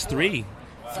just 3.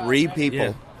 3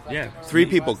 people. Yeah. 3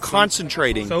 people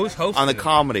concentrating on the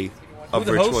comedy of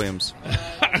Rich Williams.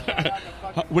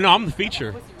 Well, no, I'm the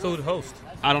feature. So the host.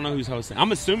 I don't know who's hosting.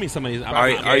 I'm assuming somebody's.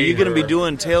 Are you going to be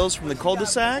doing Tales from the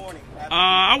Cul-de-sac?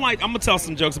 I'm going to tell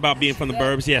some jokes about being from the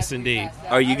burbs. Yes, indeed.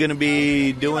 Are you going to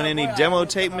be doing any demo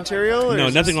tape material? No,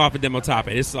 nothing off of demo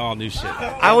topic. It's all new shit.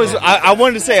 I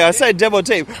wanted to say, I said demo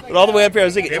tape, but all the way up here I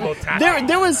was thinking, there was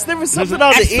something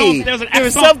on the E. There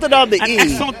was something on the E. An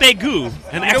accent aigu.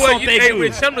 An accent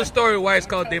aigu. Tell me the story why it's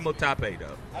called demo tape,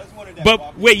 though.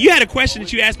 But wait, you had a question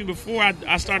that you asked me before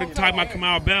I started talking about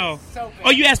Kamau Bell.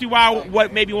 Oh, you asked me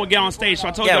what made me want to get on stage. So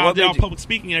I told you I did all public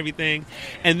speaking and everything.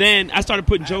 And then I started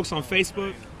putting jokes on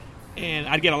Facebook, and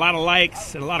I'd get a lot of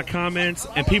likes and a lot of comments,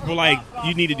 and people were like,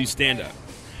 you need to do stand-up.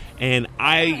 And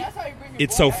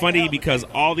it's so funny because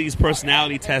all these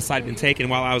personality tests I'd been taking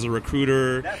while I was a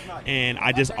recruiter, and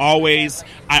I always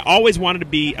wanted to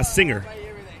be a singer.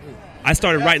 I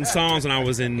started writing songs when I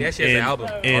was in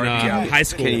high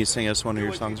school. Can you sing us one of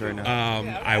your songs right now?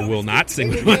 I will not sing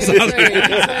one of my songs.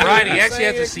 Brian, he actually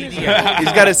has a CD out.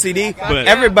 He's got a CD? But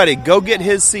everybody, go get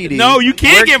his CD. No, you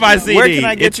can't get my CD. Where can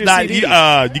I get your CD? You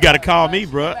got to call me,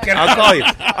 bro. I'll call you.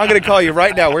 I'm going to call you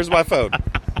right now. Where's my phone?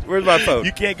 Where's my phone?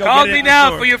 You can't go Call get it me in the now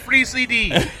store. for your free CD.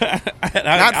 Not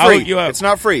I'll free. hook you up. It's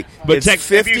not free. But It's check-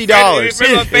 $50. If you It's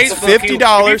friend him on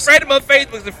 $50.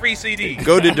 Facebook, it's a free CD.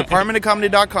 Go to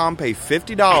departmentofcomedy.com, pay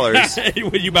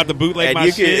 $50, When you about to bootleg and my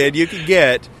you shit? can and you can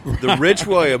get the Rich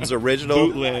Williams original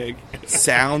Bootleg.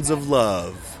 "Sounds of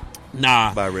Love."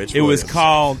 Nah, By Rich it was Williams.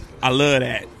 called "I Love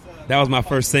That." That was my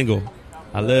first single.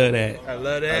 I love that. I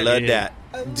love that. I love Yeah. that.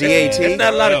 DAT. There's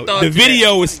not a lot of thought The to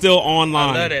video was still that.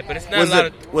 online. I love that, but it's not Was a lot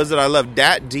it? of. Was it? I love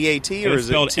dat. DAT It or was is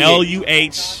spelled it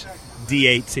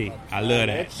LUHDAT. I love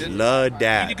that. Love You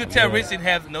dat. could tell Rich didn't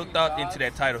have no thought into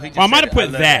that title. He just Well, I might said have put I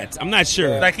love that. I'm not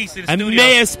sure. Like he's in the I studio.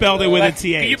 may have spelled it with a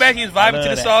TH. Can you imagine he was vibing to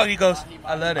the love song? He goes,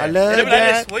 I love that. I love And they be like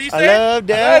that. this, what you I say? love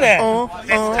that. I love that.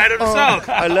 That's the title of the song.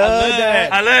 I love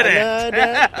that. I love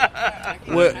that.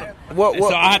 What?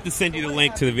 So I'll have to send you the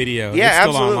link to the video. Yeah, It's still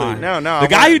absolutely. online. No, The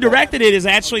guy who directed it is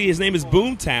actually, his name is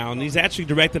Boomtown. He's actually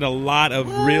directed a lot of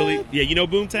really, you know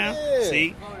Boomtown? Yeah.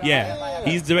 See? Yeah.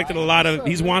 He's directed a lot of,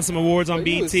 he's won some awards on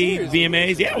you was BET, serious.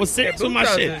 VMAs. Yeah, I was serious with my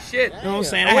Boomtown's shit. the shit. You know what I'm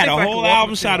saying? I I had wonder a if I whole could walk album,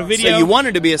 with shot a you. video. So you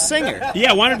wanted to be a singer?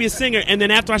 Yeah, I wanted to be a singer, and then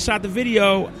after I shot the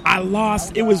video, I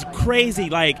lost. It was crazy.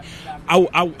 Like,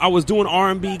 I was doing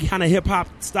R&B kind of hip hop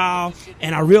style,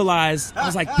 and I realized I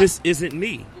was like, this isn't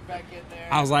me.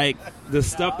 I was like, the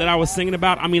stuff that I was singing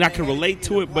about. I mean, I could relate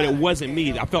to it, but it wasn't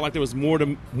me. I felt like there was more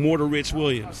to Rich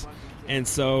Williams, and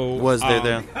so Was there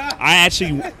then? I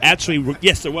actually,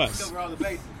 yes, there was.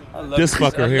 This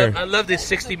fucker here. I love this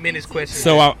 60 minutes question.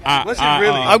 So Was it really?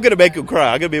 I'm gonna make him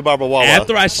cry. I'm gonna be Barbara Wawa.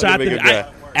 After I I'm shot gonna make him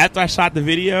cry. after I shot the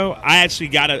video, I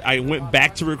actually I went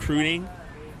back to recruiting,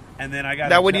 and then I got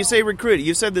Now, when you say recruiting,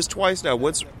 you said this twice now.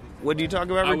 What do you talk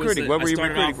about recruiting? What were you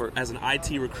recruiting for? As an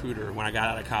IT recruiter when I got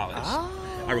out of college.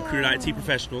 I recruited IT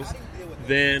professionals.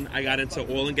 Then I got into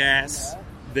oil and gas,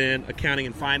 then accounting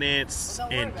and finance,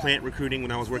 and plant recruiting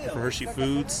when I was working for Hershey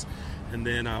Foods, and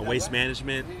then waste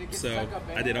management. So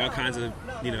I did all kinds of,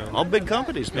 All big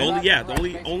companies, The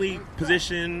man. only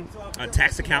position,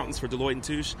 tax accountants for Deloitte and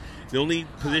Touche. The only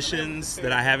positions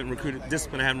that I haven't recruited,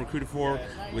 discipline I haven't recruited for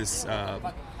was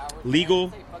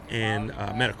legal and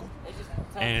medical.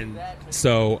 And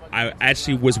so I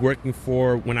actually was working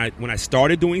for, when I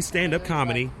started doing stand-up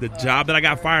comedy, the job that I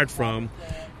got fired from,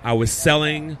 I was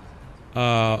selling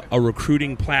a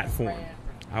recruiting platform.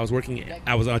 I was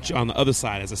on the other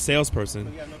side as a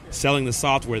salesperson, selling the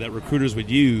software that recruiters would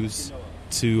use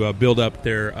to build up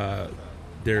their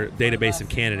database of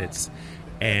candidates.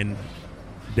 And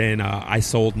then I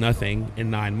sold nothing in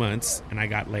 9 months, and I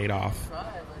got laid off.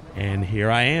 And here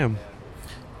I am.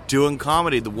 Doing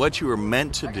comedy, what you were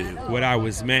meant to do. What I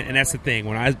was meant, and that's the thing.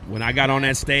 When I got on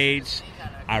that stage,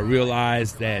 I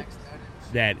realized that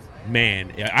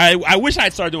man, I wish I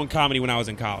had started doing comedy when I was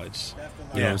in college.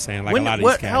 You know what I'm saying? Like a lot of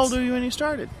these cats. How old were you when you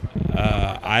started?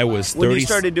 I was 30. When you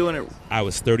started doing it, I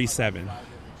was 37.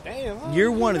 you're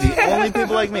one of the only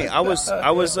people like me. I was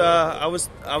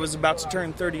about to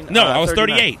turn 30. No, I was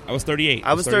 39. 38. I was 38.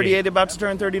 I was 38, about to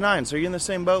turn 39. So you're in the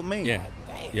same boat with me. Yeah.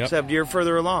 Yep. Except you're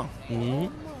further along.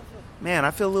 Mm-hmm. Man,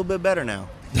 I feel a little bit better now.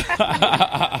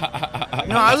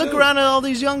 I look around at all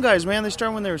these young guys, man. They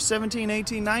start when they're 17,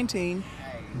 18, 19.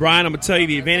 Brian, I'm going to tell you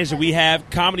the advantage that we have.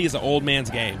 Comedy is an old man's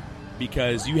game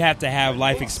because you have to have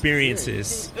life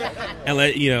experiences.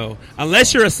 And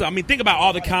unless you're think about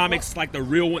all the comics, like the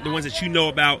real one, the ones that you know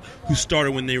about who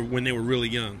started when they were really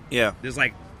young. Yeah. There's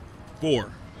like 4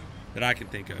 that I can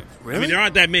think of. Really? I mean, there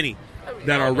aren't that many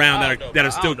that are around that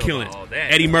are still killing it.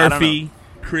 Eddie Murphy,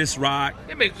 Chris Rock.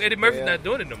 Eddie Murphy's not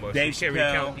doing it no more. Dave So you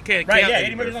Chappelle. can't Right, count yeah, Eddie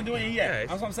Eddie Murphy's Murphy. not doing it yet. Yeah,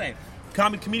 That's what I'm saying.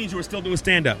 Comedians who are still doing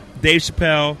stand-up. Dave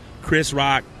Chappelle, Chris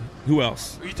Rock, who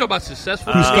else? You talking about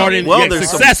successful? Who started there's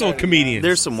successful comedians.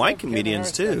 There's some white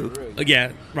comedians, too.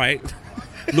 Yeah, right.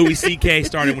 Louis C.K.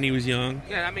 started when he was young,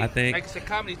 Yeah, I think. like I said,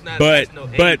 comedy's not. But has no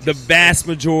age. the vast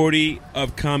majority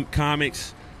of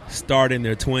comics start in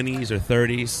their 20s or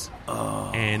 30s,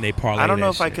 and they parlay I don't know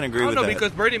that if I shit. can I agree don't with know that.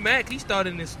 because Bernie Mac he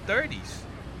started in his 30s.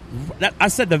 I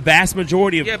said the vast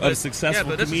majority of But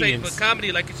successful that's the same. comedians. But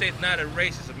comedy, like you say, it's not a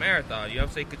race; it's a marathon. You know what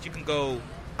I'm saying? Because you can go.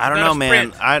 I don't not know, a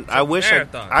man. sprint. I wish I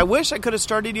marathon. could have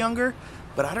started younger,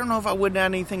 but I don't know if I wouldn't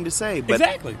have anything to say. But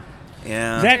Exactly.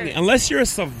 Yeah. Exactly. Unless you're a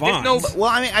savant. Well,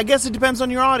 I mean, I guess it depends on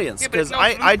your audience Yeah, but because there's no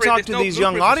I blueprint- talk there's to no these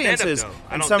young blueprint for stand-up, audiences, though.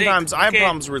 I and don't sometimes think. I have You can't-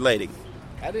 problems relating.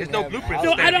 There's no bluept. No,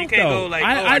 I don't You can't go though. like,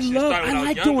 I should start when I was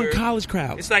like doing younger. college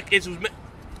crowds. It's like it was.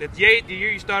 The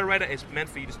year you started right now, it's meant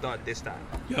for you to start this time.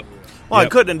 Yep. Well, I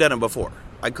Yep. couldn't have done it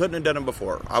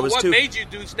before. I was What too. made you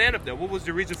do stand up though? What was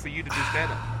the reason for you to do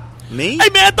stand up? Me? Hey,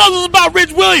 man, I thought this was about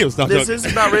Rich Williams. No, this is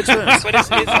about Rich Williams. But it's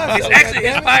actually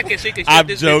his podcast. So you can shut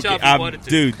this bitch off if you wanted to.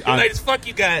 Dude. Ladies, fuck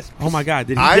you guys. Oh, my God.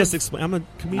 Did he just explain? I'm a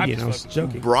comedian. I was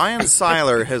joking. Brian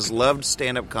Siler has loved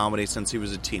stand-up comedy since he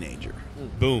was a teenager.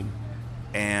 Boom.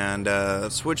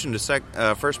 And switching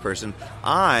to first person,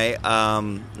 I've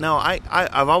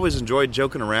always enjoyed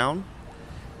joking around,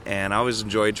 and I always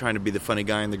enjoyed trying to be the funny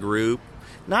guy in the group.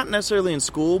 Not necessarily in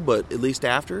school, but at least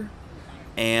after.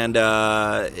 And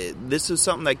this is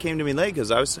something that came to me late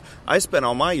because I spent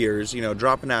all my years,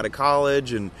 dropping out of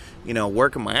college and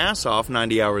working my ass off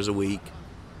 90 hours a week,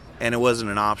 and it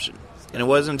wasn't an option. And it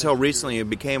wasn't until recently it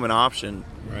became an option.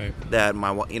 Right. That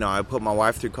I put my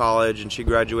wife through college and she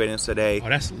graduated and said, "Hey, oh,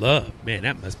 that's love, man.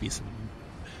 That must be some,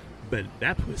 but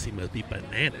that pussy must be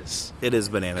bananas." It is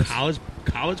bananas.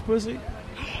 College pussy.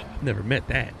 Never met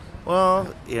that.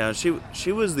 Well,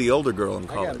 she was the older girl in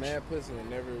college. I got mad pussy and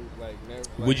never.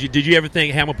 Did you ever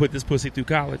think, "Hey, I'm gonna put this pussy through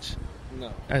college"?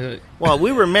 No. Well,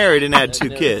 we were married and had 2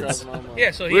 kids.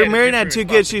 Yeah, so we were married and had 2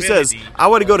 kids. She says, "I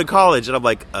want to go to college," and I'm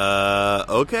like,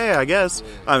 "Okay, I guess."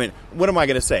 I mean, what am I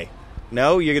gonna say?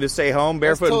 No, you're going to stay home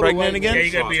barefoot and pregnant again? Yeah,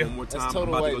 you got to be one more time. I'm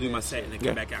about to go do my set and then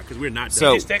come back out because we're not done.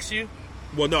 So, he just text you?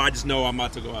 Well, no, I just know I'm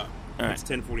about to go out. All right. It's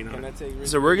 10:49.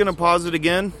 So we're going to pause it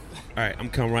again. All right, I'm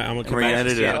going to come back.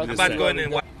 Edit it out. I'm about to go in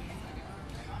and watch.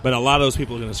 But a lot of those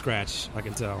people are going to scratch, I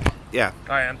can tell. Yeah.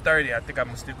 All right, I'm 30. I think I'm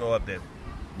going to still go up there.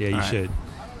 Yeah, you should.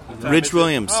 Rich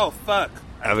Williams. Oh, fuck.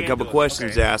 I have a couple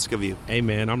questions to ask of you. Hey,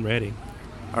 man, I'm ready.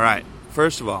 All right.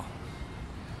 First of all,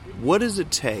 what does it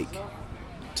take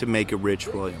to make a Rich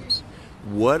Williams?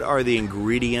 What are the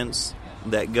ingredients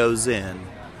that goes in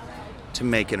to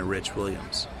making a Rich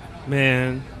Williams?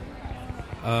 Man,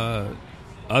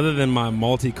 other than my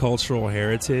multicultural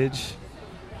heritage,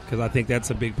 because I think that's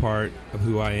a big part of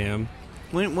who I am.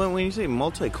 When you say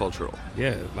multicultural?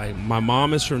 Yeah, like my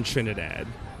mom is from Trinidad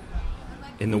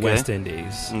in the West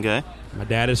Indies. Okay. My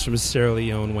dad is from Sierra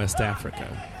Leone, West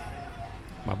Africa.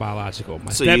 My biological.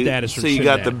 My stepdad is from Trinidad. So you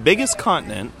got the biggest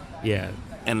continent. Yeah.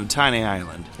 And a tiny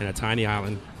island.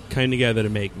 Came together to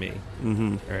make me.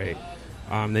 Mm-hmm. All right.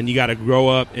 Then you got to grow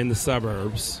up in the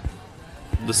suburbs.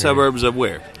 The suburbs of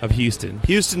where? Of Houston.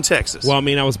 Houston, Texas. Well, I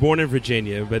mean, I was born in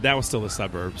Virginia, but that was still the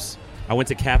suburbs. I went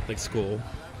to Catholic school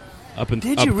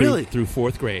through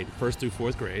fourth grade. First through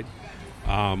fourth grade.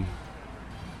 I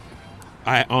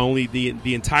only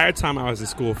the entire time I was in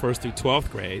school, first through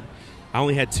 12th grade, I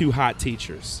only had 2 hot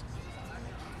teachers.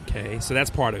 Okay, so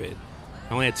that's part of it.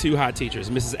 I only had 2 hot teachers,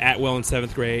 Mrs. Atwell in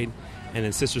 7th grade, and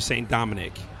then Sister St.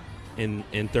 Dominic in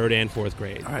 3rd and 4th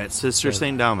grade. All right, Sister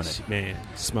St. Dominic. Man,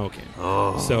 smoking.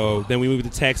 Oh. So then we moved to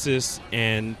Texas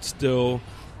and still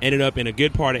ended up in a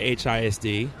good part of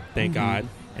HISD, thank God,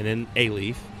 and then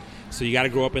A-Leaf. So you got to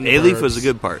grow up in the A-Leaf burbs. was a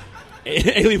good part.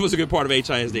 A-Leaf was a good part of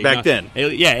HISD. Back then.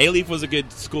 A-Leaf was a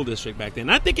good school district back then.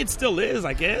 I think it still is,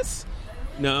 I guess.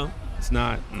 No, it's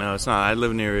not. No, it's not. I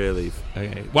live near A-Leaf.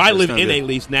 Okay. Well, I live in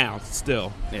A-Leaf now,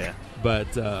 still. Yeah. But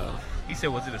he said,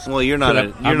 "Was it a school?" Well, you're not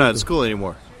in school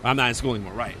anymore. I'm not in school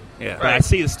anymore, right? Yeah. But I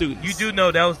see the students. You do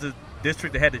know that was the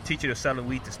district that had the teacher that selling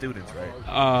weed to students,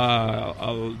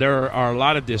 right? There are a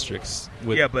lot of districts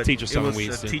with teachers selling weed.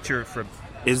 It was a teacher from.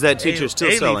 Is that teacher still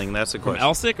selling? That's the question.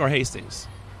 From Elsick or Hastings?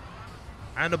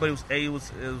 I don't know, but it was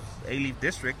A-Leaf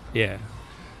district. Yeah.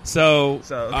 So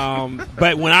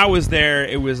but when I was there,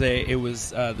 it was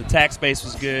the tax base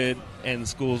was good and the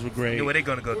schools were great. You know what they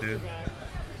gonna go do?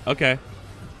 Okay.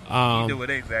 You know what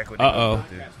exactly? Gonna go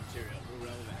do.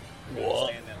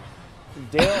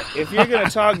 Dale, if you're going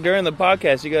to talk during the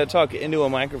podcast, you got to talk into a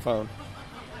microphone.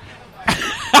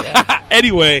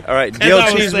 Anyway, all right. Dale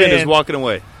Cheeseman is walking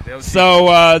away.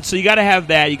 So you got to have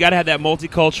that. You got to have that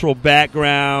multicultural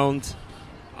background.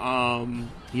 A-Leaf,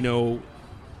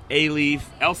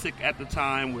 Elsick at the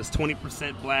time was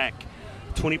 20% black,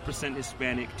 20%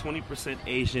 Hispanic, 20%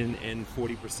 Asian, and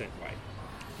 40% white.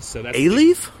 So that's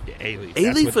A-Leaf? Yeah, A-Leaf.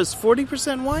 A-Leaf was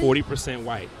 40% white? 40%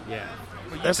 white, yeah.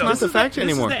 That's not the fact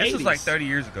anymore. This was like 30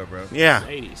 years ago, bro. Yeah.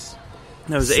 80s.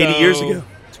 That was 80 years ago.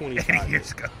 25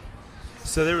 years ago.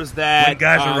 So there was that. When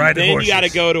guys were riding then horses. You got to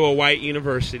go to a white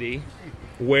university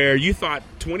where you thought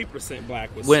 20%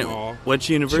 black was small. Which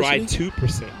university? Try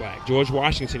 2% black. George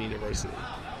Washington University.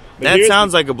 That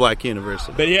sounds like a black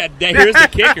university. But yeah, here's the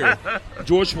kicker.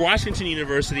 George Washington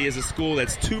University is a school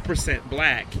that's 2%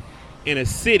 black in a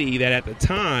city that at the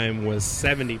time was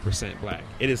 70% black.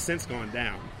 It has since gone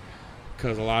down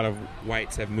because a lot of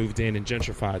whites have moved in and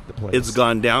gentrified the place. It's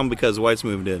gone down because whites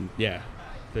moved in. Yeah.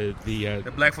 The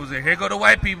black folks say, "Here go the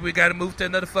white people. We got to move to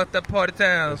another fucked up part of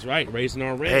town." That's right. Raising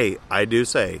our rent. Hey, I do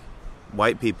say,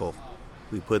 white people,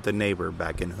 we put the neighbor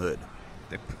back in hood.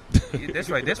 That's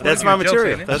right. That's my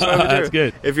material. That's my material. That's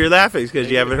good. If you're laughing, it's because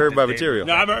you haven't heard my material.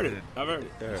 No, I've heard it.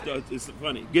 It's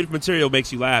funny. Good material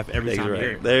makes you laugh every time you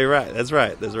hear it. You're right. That's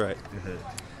right.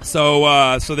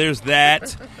 So there's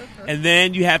that, and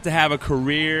then you have to have a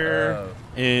career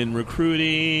in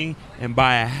recruiting and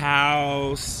buy a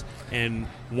house and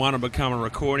want to become a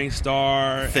recording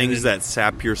star. Things that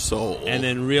sap your soul. And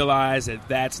then realize that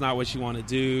that's not what you want to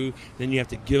do. Then you have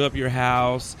to give up your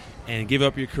house and give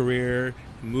up your career,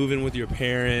 move in with your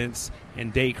parents,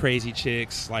 and date crazy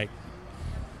chicks like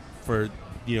for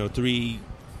 3-5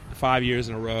 years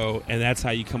in a row. And that's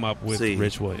how you come up with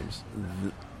Rich Williams.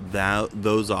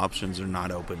 Those options are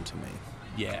not open to me.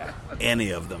 Yeah.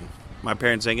 Any of them. My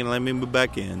parents ain't going to let me move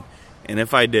back in. And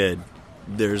if I did,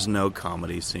 there's no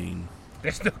comedy scene.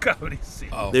 There's no comedy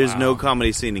scene. There's no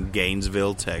comedy scene in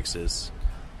Gainesville, Texas.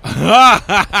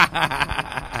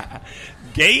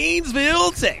 Gainesville,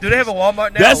 Texas. Do they have a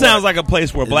Walmart now? That sounds like a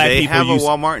place where black people have a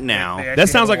Walmart now. That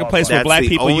sounds like a place where black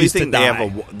people used to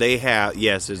die. They have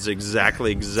yes, it's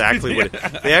exactly what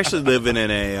it, they actually live in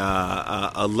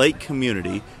a lake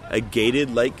community, a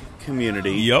gated lake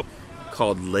community. Yep.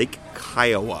 Called Lake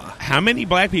Kiowa. How many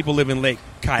black people live in Lake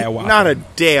Kiowa? Not a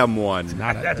damn one.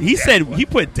 He said he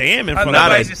put damn in front of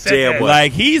not it. a damn one.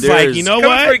 Like he's like, you know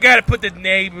what? You got to put the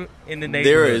name in the neighborhood.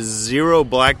 There is 0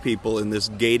 black people in this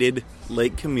gated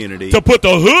lake community. To put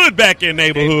the hood back in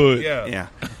neighborhood. Yeah.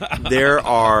 There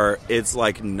are, it's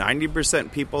like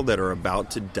 90% people that are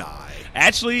about to die.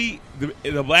 Actually,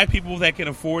 the black people that can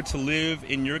afford to live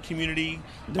in your community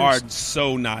are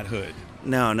so not hood.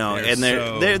 No, and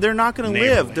they're not going to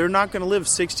live. They're not going to live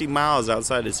 60 miles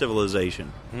outside of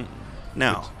civilization.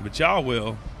 No, but y'all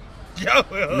will. Y'all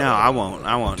will. No, I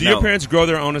won't. Do your parents grow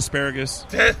their own asparagus?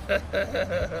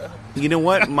 You know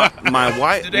what? My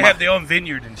wife. Do they have their own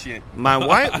vineyard and shit? My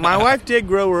wife did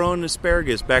grow her own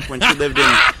asparagus back when she lived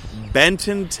in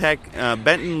Benton,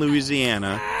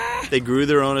 Louisiana. They grew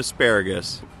their own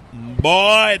asparagus.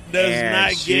 Boy, it does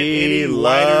not get any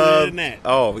lighter than that.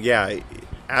 Oh yeah.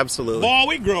 Absolutely. Boy,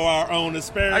 we grow our own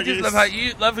asparagus. I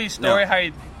just love his story,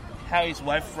 how his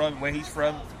wife from, where he's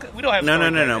from. We don't have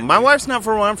no. My wife's not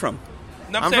from where I'm from.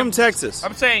 No, I'm from Texas.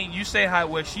 I'm saying you say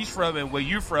where she's from and where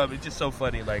you're from. It's just so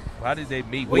funny. Like, how did they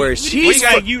meet? Where she's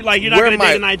from? You're not going to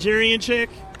date a Nigerian chick?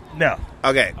 No.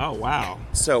 Okay. Oh wow.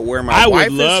 So where my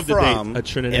wife is from, a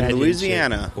Trinidadian in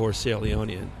Louisiana or Sierra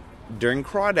Leonean, during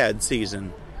crawdad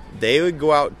season, they would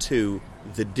go out to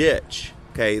the ditch.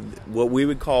 Okay, what we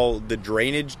would call the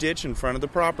drainage ditch in front of the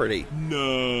property.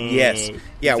 No. Yes.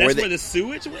 Yeah. Where the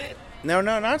sewage went? No,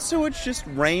 not sewage. Just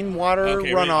rainwater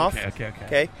runoff.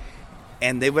 Okay.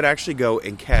 And they would actually go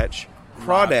and catch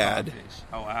crawdad.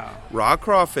 Oh wow. Raw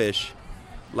crawfish,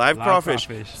 live crawfish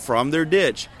from their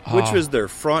ditch, which was their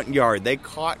front yard. They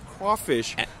caught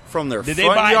crawfish from their front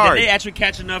yard. Did they actually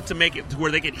catch enough to make it to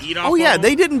where they could eat off? Oh yeah,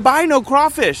 they didn't buy no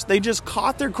crawfish. They just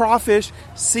caught their crawfish,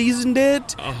 seasoned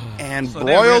it, and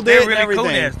broiled it and everything.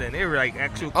 Coonans, then. They were like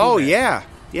actual coonans. Oh yeah.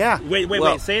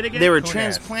 Wait. Say it again. They were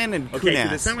transplanted coonans.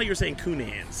 Okay, it sounded like you were saying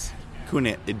coonans.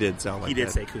 Coonant. It did sound like he did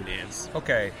that. say coonans.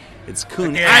 Okay. It's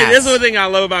coon. This is the thing I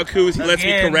love about Ku. He lets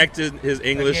me correct his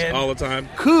English all the time.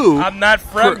 Ku. I'm not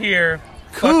from here.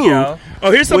 Ku. Oh,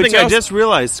 here's something else. I just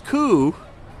realized. Ku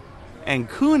and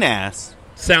coonass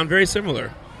sound very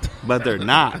similar, but they're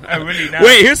not. Really not.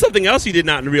 Wait, here's something else you did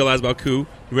not realize about Ku.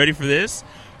 You ready for this?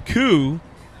 Ku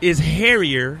is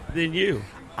hairier than you.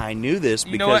 I knew this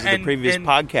because of the previous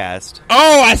podcast.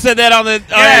 Oh, I said that on the...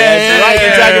 That's right.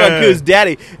 You're talking about Ku's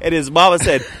daddy. And his mama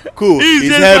said, Ku,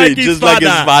 he's hairy just like his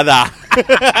father.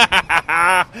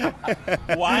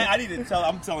 Why? I need to tell...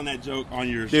 I'm telling that joke on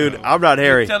your show. Dude, I'm not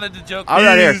hairy. You're telling the joke. I'm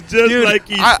not hairy. Just like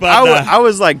his father. I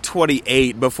was like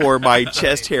 28 before my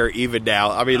chest hair evened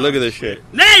out. I mean, look at this shit.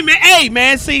 Hey,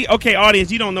 man. See, okay, audience,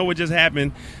 you don't know what just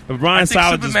happened. But Bryan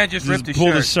Siler just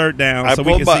pulled his shirt down so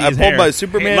we can see his hair. I pulled my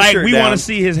Superman shirt down. Like, we want to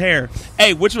see his hair.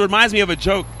 Hey, which reminds me of a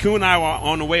joke. Ku and I were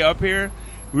on the way up here.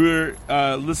 We were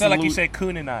listening. Sound like you said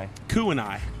Coon and I. Ku and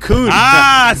I. Coon.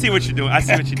 I see what you're doing. I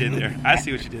see what you did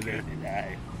there.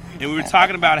 And we were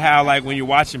talking about how, like, when you're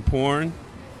watching porn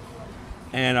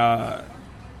and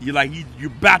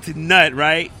you're about to nut,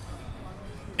 right?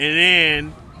 And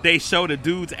then they show the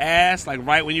dude's ass, like,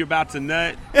 right when you're about to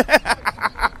nut.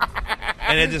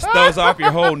 And it just throws off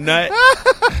your whole nut.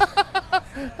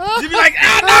 You'd be like,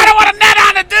 oh, no, I don't want to nut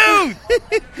on the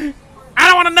dude. I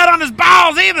don't want to nut on his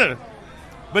balls either.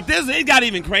 But it got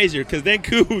even crazier because then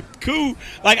Ku,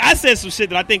 like I said some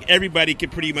shit that I think everybody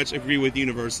could pretty much agree with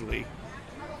universally.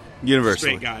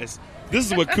 Universally. Straight guys. This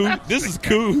is what Ku, this is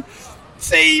Ku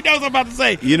See, he knows what I'm about to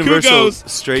say. Universal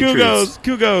straight truths.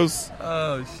 Ku goes.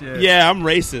 Oh shit. Yeah, I'm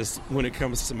racist when it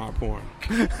comes to my porn.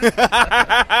 and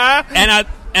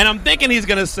I'm thinking he's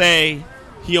gonna say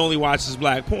he only watches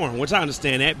black porn, which I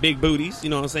understand that. Big booties, you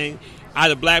know what I'm saying?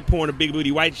 Either black porn or big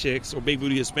booty white chicks or big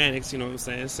booty Hispanics, you know what I'm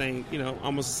saying? Saying,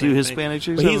 almost the same Do thing. Hispanic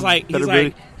chicks But he's have better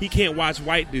like booty? he can't watch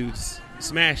white dudes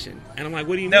smashing. And I'm like,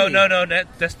 what do you No, mean?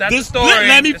 that's not the story.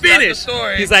 Let me That's not the finish.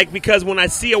 story. He's like, because when I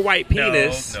see a white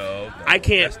penis, No. I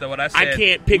can't. That's not what I said. I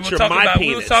can't picture my penis.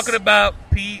 We were talking about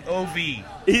POV.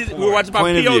 We were watching about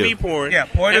POV porn. Yeah,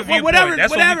 point of view whatever, porn. That's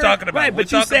what we're talking about. Right,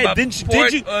 but you said, did you,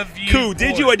 Ku,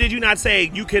 did you or did you not say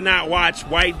you cannot watch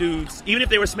white dudes, even if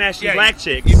they were smashing black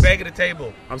chicks? You banging the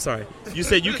table. I'm sorry. You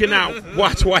said you cannot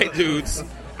watch white dudes.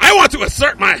 I want to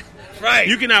assert my... Right.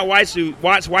 You cannot watch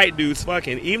white dudes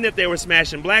fucking, even if they were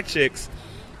smashing black chicks,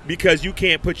 because you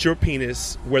can't put your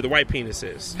penis where the white penis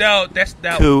is. No, that's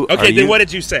not. Ku, okay, then what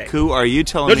did you say? Ku, are you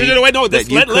telling me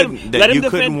that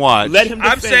you couldn't watch? Let him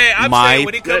defend. I'm saying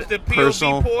when it comes to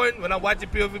personal... POV porn, when I'm watching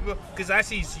POV porn, because I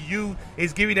see you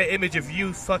is giving that image of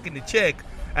you fucking the chick.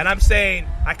 And I'm saying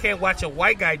I can't watch a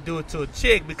white guy do it to a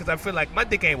chick because I feel like my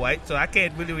dick ain't white, so I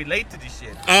can't really relate to this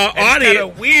shit. It's kind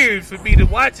of weird for me to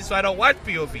watch it, so I don't watch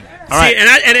POV. All right.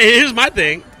 And here's my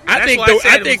thing. I think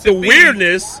the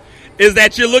weirdness is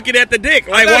that you're looking at the dick.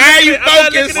 Like, why are you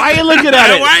focused? Why are you looking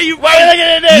at it? Why are you looking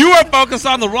at it? You are focused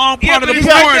on the wrong part of the porn,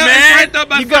 man.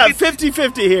 You got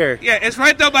 50-50 here. Yeah, it's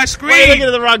right there by screen. Why are you looking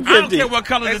at the wrong 50? I don't care what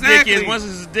color the dick is. Once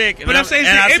it's a dick. But I'm saying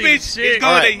the image is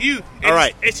going at you. All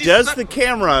right. Does the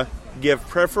camera give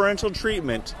preferential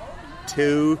treatment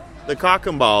to the cock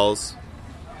and balls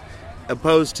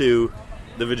opposed to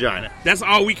the vagina? That's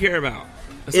all we care about.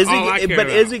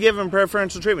 Is it given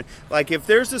preferential treatment? Like, if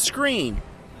there's a screen,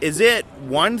 is it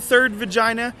 1/3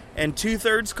 vagina and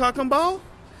 2/3 cock and ball?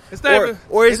 It's not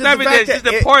or is it the fact that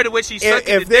the part of which she's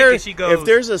sucking the dick and she goes... If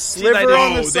there's a sliver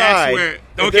on the side...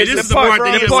 Okay, this is the part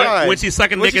when she's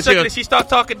sucking dick and she starts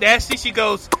talking nasty, she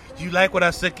goes, you like when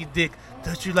I suck your dick?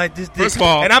 Don't you like this dick? First of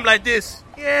all... And I'm like this.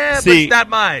 Yeah, but it's not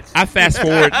mine. I fast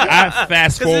forward. Because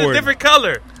it's a different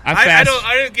color. I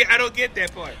don't get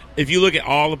that part. If you look at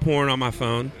all the porn on my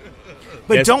phone...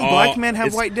 But don't black men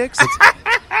have white dicks?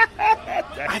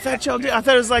 I thought y'all did. I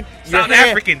thought it was like South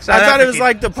African. I thought it was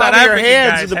like the bottom of your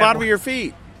hands or the bottom of your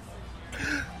feet.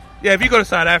 Yeah, if you go to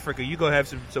South Africa, you gonna have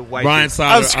some white. Bryan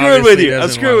Siler. I'm screwing with you. I'm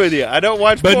screwing with you. I don't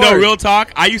watch porn. But no, real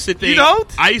talk. I used to think. You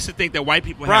don't? I used to think that white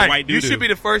people had white doo-doo. You should be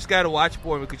the first guy to watch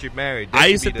porn because you're married. I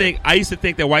used to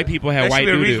think that white people had white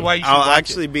doo-doo. I'll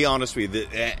actually be honest with you,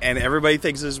 and everybody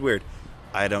thinks this is weird.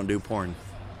 I don't do porn.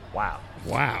 Wow.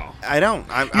 I don't.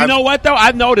 You know what, though?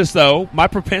 I've noticed, though, my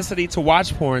propensity to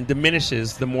watch porn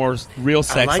diminishes the more real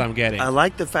sex I'm getting. I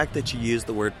like the fact that you use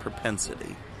the word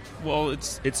propensity. Well,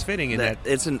 it's fitting in that.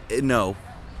 No.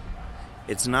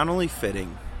 It's not only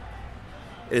fitting.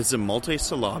 It's a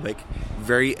multisyllabic,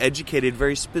 very educated,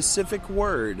 very specific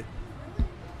word.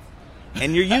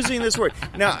 And you're using this word.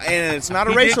 Now, and it's not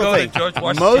a racial thing.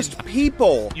 Most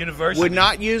people would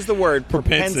not use the word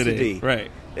propensity. Right.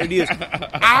 They'd use,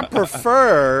 I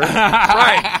prefer.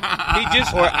 Right.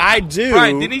 Or I do.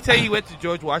 Right. Didn't he tell you he went to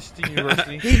George Washington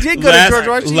University? He did go to George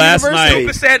Washington University.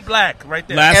 2% black, right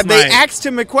there. And they asked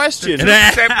him a question.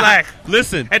 2% black.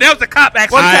 Listen. And that was the cop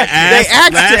asking him.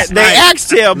 They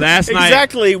asked him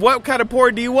exactly what kind of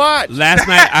porn do you watch? Last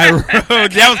night I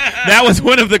wrote that was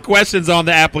one of the questions on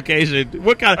the application.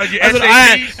 What kind of?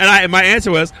 And my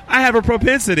answer was I have a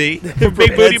propensity for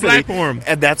big booty black porn,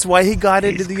 and that's why he got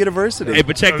into the university. Hey,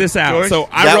 but check this out. George, so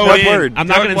I wrote in. Word? I'm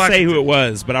not going to say who it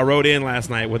was, but I wrote in last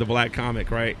night with a black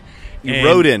comic, right? You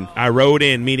wrote in. I wrote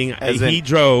in, meaning he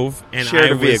drove and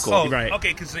shared a vehicle. Oh, right.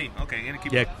 Okay, Kazim. Okay,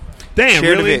 keep yeah. Damn,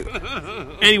 shared really?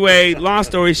 Anyway, long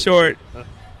story short,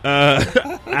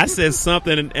 I said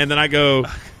something, and then I go,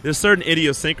 there's certain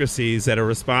idiosyncrasies that are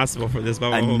responsible for this. Blah,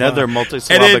 blah, blah, Another blah.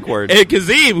 multisyllabic word. And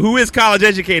Kazim, who is college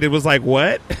educated, was like,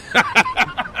 what?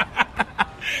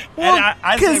 Well,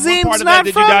 I Kazim's said, what part of not that did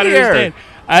you from not here. understand?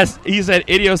 He said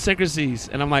idiosyncrasies,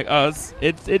 and I'm like, oh,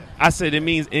 I said it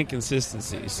means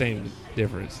inconsistency, same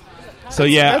difference. So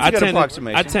yeah,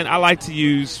 I like to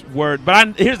use word,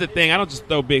 but here's the thing: I don't just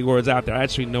throw big words out there. I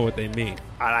actually know what they mean.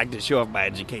 I like to show off my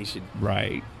education.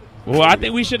 Right. Well, I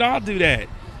think we should all do that.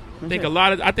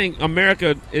 I think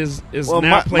America is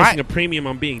now placing a premium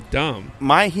on being dumb.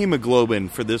 My hemoglobin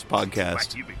for this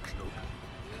podcast.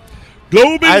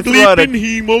 Globin,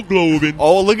 hemoglobin.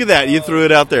 Oh, look at that! You threw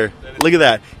it out there. Look at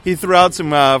that. He threw out some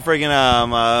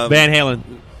friggin' Van Halen.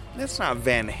 That's not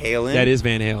Van Halen. That is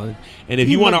Van Halen. And if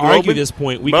you want to argue this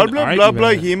point, we blah, can blah, argue blah, blah,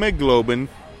 that. hemoglobin.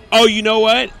 Oh, you know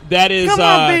what? That is Come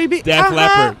on, baby. Def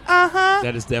Leppard.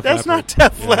 That is Def Leppard. That's not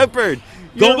Def Leppard.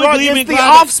 Don't believe it's the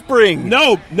Offspring.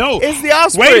 No. It's the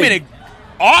Offspring. Wait a minute.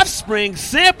 Offspring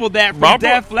sampled that from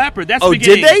Def Leppard. That's the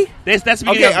beginning. Did they? That's the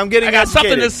beginning. Okay, I'm getting I got educated.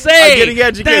 something to say. I'm getting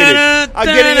educated. I'm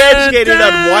getting educated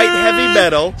on white heavy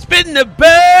metal. Spitting the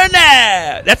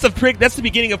burnout. That's the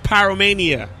beginning of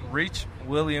Pyromania. Reach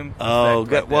William. Oh,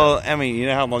 God. Well, I mean, you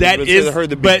know how long that you've heard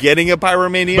the beginning of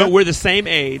Pyromania? But we're the same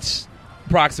age.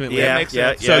 Approximately.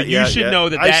 Yeah, So you should know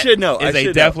that I should know. is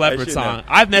a Def Leppard song.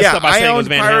 I've messed up by saying it was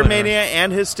Van Halen. Pyromania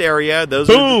and Hysteria. Those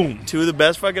are two of the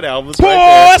best fucking albums. Pour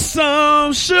right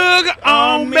some sugar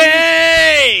on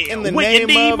me. In the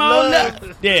name of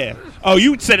love. Yeah. Oh,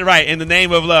 you said it right. In the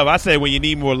name of love. I said when you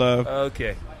need more love.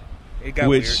 Okay. It got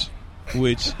weird.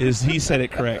 Which is, he said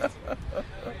it correct.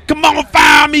 Come on,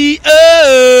 fire me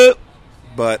up.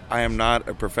 But I am not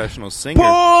a professional singer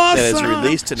that has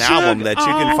released an album that you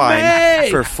can find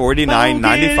for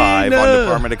 $49.95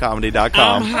 on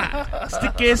departmentofcomedy.com.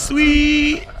 Sticky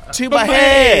sweet. To my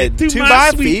head. To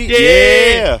my feet.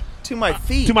 Yeah. To my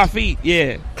feet. To my feet.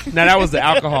 Yeah. Now that was the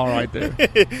alcohol right there.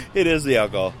 It is the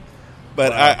alcohol.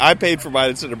 But I paid for mine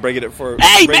instead of bringing it for.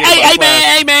 Hey,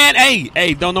 man.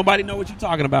 Hey, don't nobody know what you're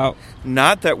talking about.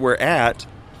 Not that we're at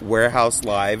Warehouse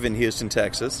Live in Houston,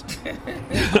 Texas.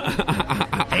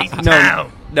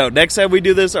 No. Next time we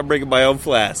do this, I'm bringing my own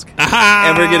flask,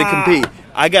 and we're gonna compete.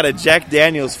 I got a Jack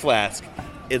Daniel's flask.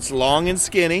 It's long and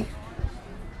skinny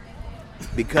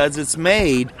because it's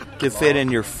made to fit in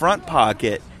your front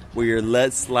pocket, where you're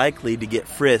less likely to get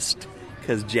frisked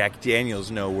because Jack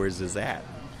Daniel's knows where it's at.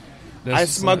 I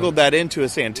smuggled that into a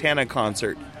Santana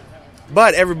concert.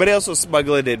 But everybody else was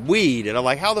smuggling in weed. And I'm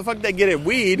like, how the fuck did they get in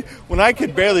weed when I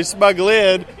could barely smuggle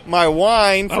in my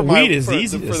wine for weed is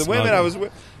easy for the women I was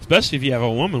with? Especially if you have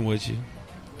a woman with you.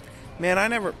 Man, I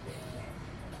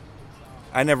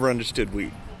never understood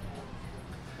weed.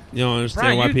 You don't understand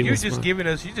Brian, why people you're just giving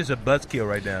us, you're just a buzzkill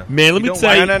right now. Man, let me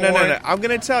tell you. No. I'm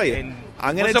going to tell you.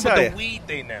 What's up with the weed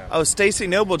thing now? Oh, Stacey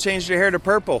Noble changed her hair to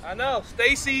purple. I know.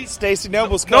 Stacey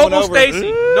Noble's coming over.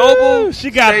 Noble.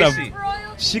 She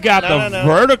got the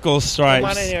vertical stripes.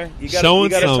 Come on in here.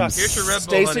 Showing some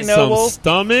Stacey Noble,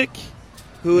 stomach.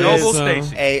 Who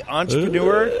is a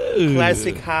entrepreneur,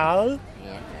 classical,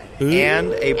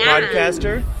 and a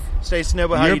podcaster. Stacey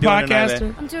Noble, how are you doing tonight?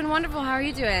 I'm doing wonderful. How are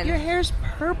you doing? Your hair's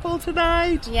purple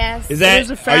tonight. Yes.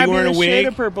 Are you wearing a wig? Shade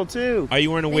of purple too. Are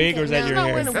you wearing a wig or is that your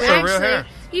hair? That's a real hair.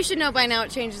 You should know by now it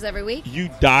changes every week.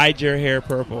 You dyed your hair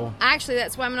purple. Actually,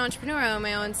 that's why I'm an entrepreneur. I own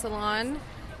my own salon,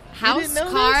 house,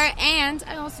 car, and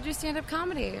I also do stand-up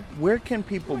comedy. Where can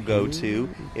people go to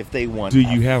if they want? Do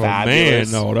you have a man?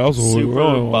 No, that was super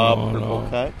bob purple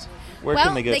cut. Where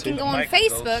can they go to? They can go on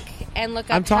Facebook and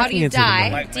look up How Do You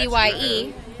Dye,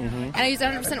 DYE. And I use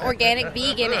 100% organic,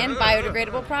 vegan, and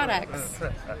biodegradable products.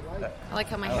 I like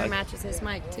how my hair matches his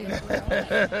mic, too.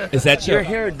 Is that your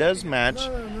hair does match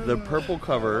the purple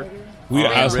cover.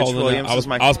 I was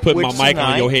putting my mic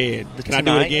on your head. Can I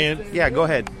do it again? Yeah, go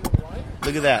ahead.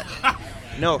 Look at that.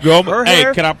 No, her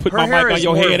hair, can I put my mic on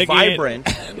your head again? Vibrant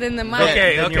than the mic.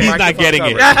 Okay. He's not getting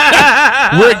it.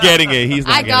 We're getting it. He's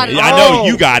not getting it. I know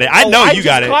you got it. I know you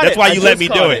got it. That's why you let me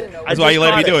do it. That's why you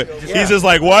let me do it. He's just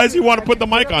like, why does he want to put the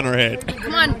mic on her head?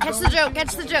 Come on, catch the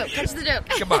joke.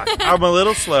 Come on. I'm a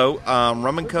little slow.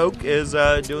 Rum and Coke is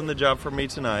doing the job for me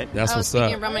tonight. That's what's speaking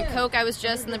up. Of rum and Coke, I was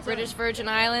just in the British Virgin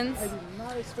Islands.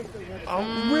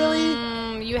 Really?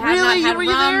 You have not had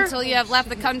rum until you have left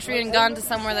the country and gone to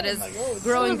somewhere that is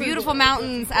growing beautiful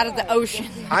mountains out of the ocean.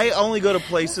 I only go to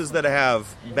places that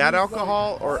have bad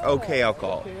alcohol or okay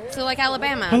alcohol. So like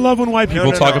Alabama. I love when white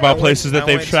people talk about places that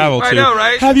they've traveled to. I know,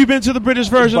 right? Have you been to the British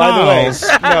Virgin Isles?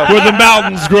 Where the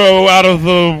mountains grow out of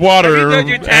the water. Have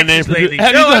you done your taxes lately?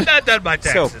 No, I've not done my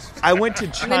taxes. So, I went to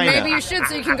China. Then maybe you should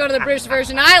so you can go to the British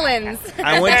Virgin Islands.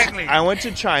 I went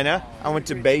to China. I went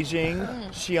to Beijing,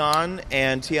 Xi'an,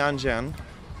 and Tianjin.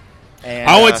 And,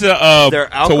 I went to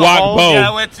Wak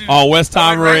Bo on West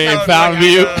Timery and Fountain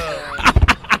View.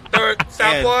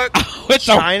 Southwark.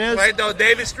 China's right on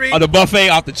Davis Street. The buffet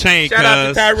off the chain. Shout out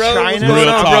to Tyrone. China, What's going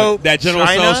on, bro? That General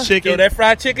Tso's chicken. That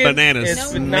fried chicken.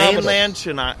 Bananas.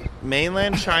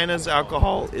 Mainland China's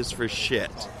alcohol is for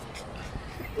shit.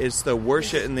 It's the worst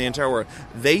shit in the entire world.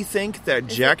 They think that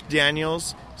Jack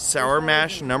Daniel's Sour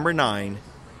Mash No. 9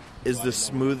 is the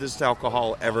smoothest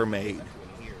alcohol ever made.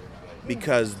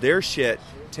 Because their shit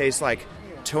tastes like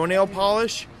toenail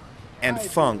polish and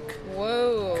funk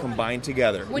combined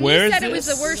together. When you said it was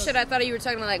the worst shit, I thought you were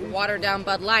talking like watered down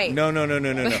Bud Light. No.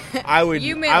 I would.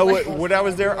 When I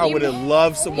was there, I would have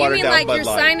loved some watered down Bud Light. Your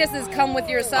sinuses come with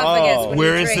your esophagus.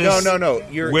 Where is this? No.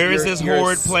 Where is this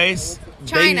horrid place?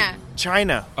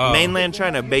 China, mainland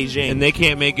China, Beijing, and they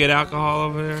can't make good alcohol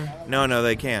over there. No,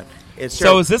 they can't.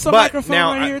 So is this a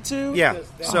microphone right here too? Yeah.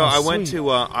 So I went to.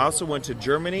 I also went to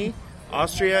Germany,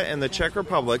 Austria, and the Czech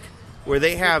Republic, where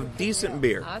they have decent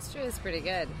beer. Austria is pretty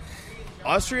good.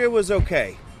 Austria was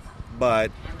okay,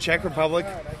 but Czech Republic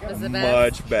was the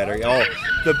much best. better. Oh,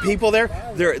 the people there,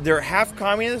 they're half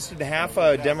communist and half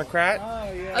Democrat,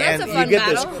 that's and a fun you get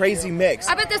battle. this crazy mix.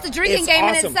 I bet there's a drinking It's game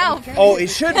awesome. in itself. Oh, it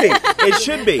should be. It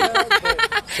should be.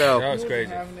 So That was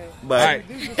crazy. But Right.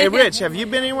 hey, Rich, have you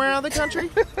been anywhere out of the country?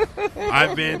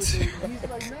 I've been to.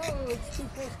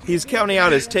 He's counting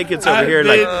out his tickets over I've here,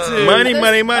 like been to- money.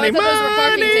 I thought those were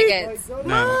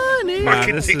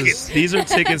parking tickets. These are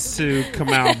tickets to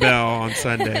Kamau Bell on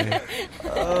Sunday.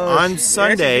 On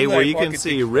Sunday, where you can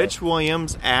see Rich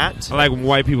Williams at. I like when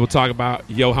white people talk about,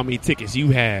 yo, how many tickets you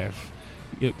have.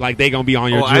 Like they gonna be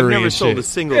on your jury. I've never and sold shit. a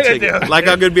single ticket. Like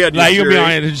I'm gonna be on your like jury. you'll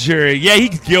be on the jury. Yeah,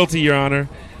 he's guilty, Your Honor.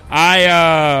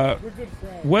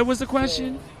 What was the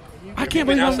question? I can't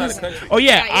believe outside this. the country. Oh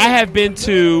yeah, I have been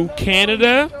to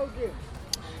Canada,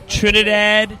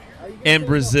 Trinidad, and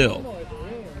Brazil.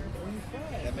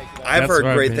 I've That's heard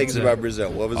where I've great been things to. about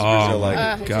Brazil. What was Oh, Brazil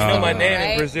my like? God. You know my name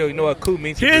Right. in Brazil. You know what "cool"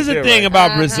 means. Here's in the Brazil, thing right?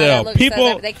 about Brazil. That looks so People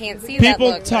that they can't see that people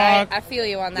look, but talk. I feel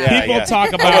you on that. People talk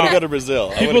I want to go about to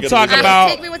Brazil. people talk about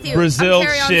Take me with you. Brazil I'm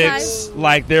carry-on chicks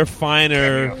like they're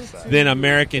finer than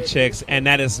American chicks, and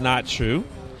that is not true.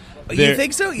 You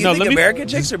think so? You think American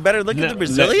chicks are better looking than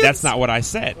Brazilians? That's not what I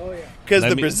said. Because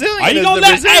the Brazilian. Are you is gonna the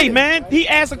let? Brazilian. Hey, man, he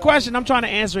asked a question. I'm trying to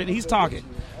answer it, and he's talking.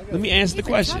 Let me answer the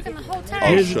question. Talking the whole Oh, time.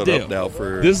 Here's the shut deal. up now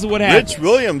for This is what happened. Rich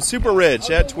Williams, super rich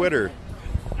at Twitter.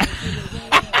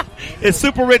 It's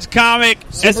Super Rich Comic.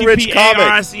 Super Rich Comic.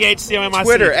 SuperRichComic.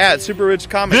 Twitter at Super Rich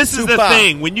Comic. This is the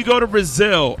thing. When you go to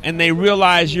Brazil and they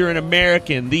realize you're an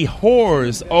American, the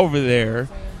whores over there,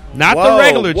 not the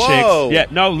regular chicks. Yeah,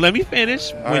 no, let me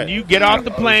finish. When right. you get off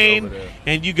the plane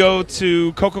and you go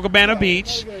to Copacabana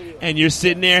Beach and you're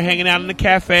sitting there hanging out in the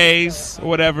cafes or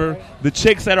whatever, the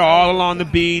chicks that are all along the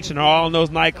beach and are all in those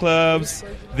nightclubs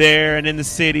there and in the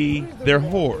city, they're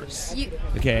whores.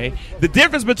 Okay? The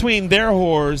difference between their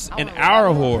whores and our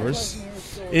whores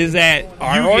is that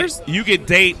you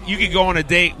could go on a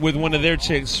date with one of their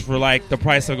chicks for like the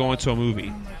price of going to a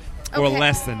movie. Or Okay.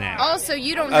 less than that. Also,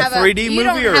 you don't A have 3D you movie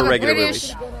don't or a have regular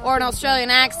British movie? or an Australian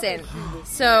accent.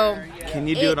 So, Can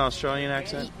you do an Australian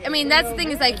accent? I mean, that's the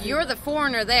thing is like you're the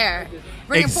foreigner there.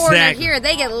 Bring Exactly. a foreigner here,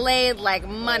 they get laid like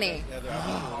money,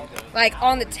 like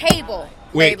on the table.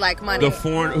 Laid like money.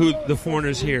 The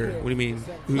foreigners here? What do you mean?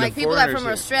 Like people that are from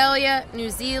Australia, New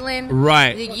Zealand,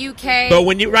 Right. the UK. But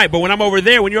when I'm over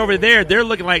there, when you're over there, they're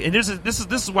looking like, and this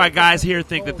is why guys here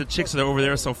think that the chicks that are over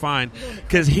there are so fine.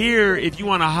 Because here, if you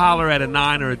want to holler at a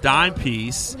 9 or a dime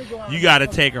piece, you got to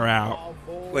take her out.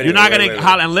 You're not going to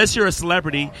holler unless you're a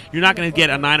celebrity. You're not going to get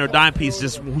a 9 or dime piece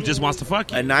who just wants to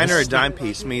fuck you. A 9 or a dime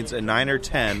piece means a 9 or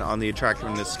 10 on the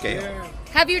attractiveness scale.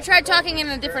 Have you tried talking in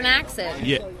a different accent?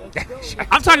 Yeah.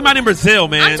 I'm talking about in Brazil,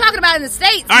 man. I'm talking about in the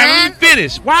States, All right, man. let me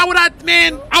finish. Why would I,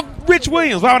 man? I'm Rich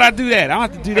Williams. Why would I do that? I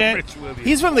don't have to do that.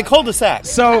 He's from the cul-de-sac.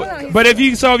 So, but if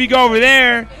you go over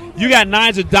there, you got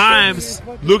 9s or dimes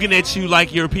looking at you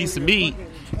like you're a piece of meat,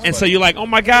 and so you're like, oh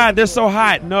my God, they're so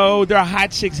hot. No, there are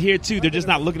hot chicks here too. They're just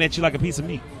not looking at you like a piece of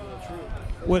meat.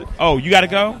 What? Oh, you got to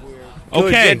go. Ku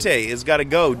Okay. Egenti has got to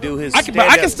go do his. I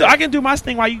can do my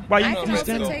thing while you do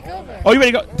stand up. Take over. Oh, you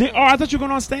ready to go? Oh, I thought you were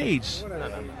going on stage.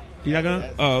 You're not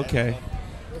gonna? Oh, okay.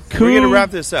 Cool. We're gonna wrap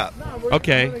this up.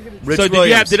 Okay. Rich So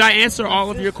Williams. did I answer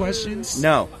all of your questions?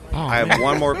 No, Oh, I have man.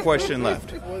 one more question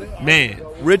left. Man,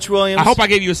 Rich Williams. I hope I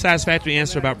gave you a satisfactory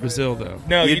answer about Brazil, though.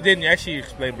 No, You- you didn't actually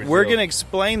explain Brazil. We're gonna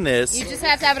explain this. You just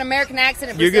have to have an American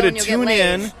accent in You're Brazil gonna and you'll tune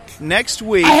get laid. in next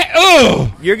week.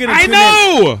 You're gonna. I Tune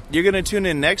know. In, you're gonna tune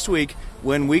in next week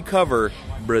when we cover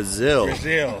Brazil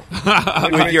Brazil.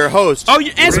 with your host. Oh,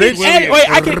 you answer Rich it. Hey, wait,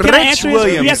 can I Rich answer his?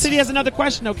 Williams. Yes, he has another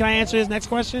question. though. Can I answer his next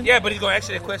question? Yeah, but he's gonna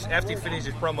answer that question after he finishes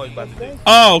his promo he's about to do.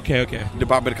 Oh, okay.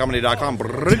 DepartmentofComedy.com.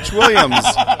 Rich Williams.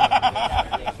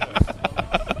 I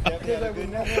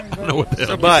don't know what the hell.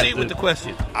 So But- proceed with the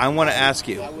question. I want to ask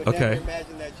you. Okay.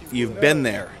 You've been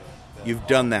there. You've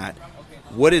done that.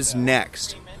 What is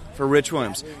next for Rich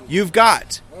Williams? You've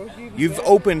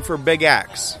opened for big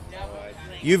acts.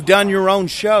 You've done your own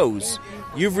shows.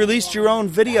 You've released your own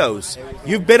videos.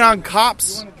 You've been on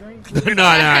Cops. no.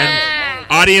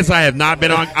 Audience, I have not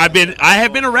been on. I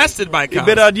have been arrested by cops. You've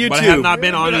been on YouTube. But I have not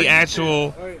been on the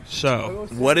actual show.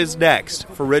 What is next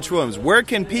for Rich Williams? Where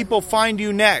can people find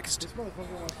you next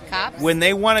Cops? when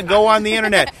they want to go on the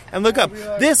internet and look up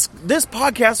this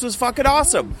podcast was fucking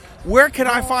awesome? Where can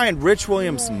I find Rich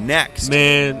Williams next?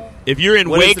 Man, If you're in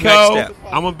Waco,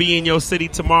 I'm going to be in your city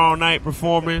tomorrow night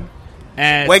performing.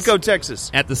 At Waco,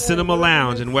 Texas. At the Cinema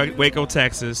Lounge in Waco,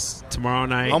 Texas, tomorrow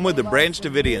night. Home with the Branch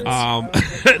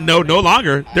Davidians. No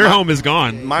longer. Their home is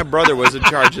gone. My brother was in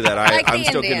charge of that. I'm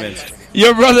still convinced.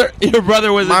 Your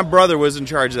brother was. My brother was in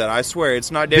charge of that. I swear,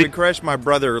 it's not David Koresh. My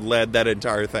brother led that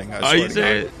entire thing. Are you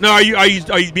serious? No, are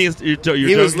you being? You're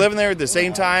he was living there at the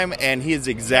same time, and he is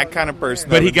the exact kind of person.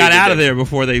 But he got out of there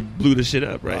before they blew the shit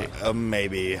up, right?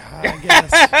 Maybe. I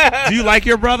guess. Do you like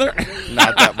your brother?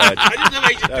 Not that much.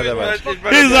 Not that much.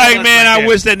 He's like, man, I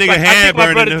wish that nigga had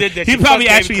burned him. He probably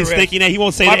actually is thinking that he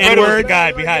won't say the N-word.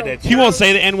 Guy behind that. He won't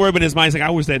say the N-word, but in his mind's like,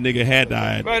 I wish that nigga had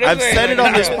died. I've said it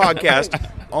on this podcast.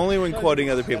 Only when quoting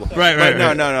other people. Right.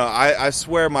 No. I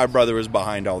swear my brother was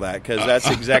behind all that because that's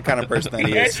the exact kind of person that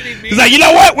he is. He's like, you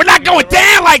know what? We're not going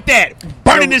down like that.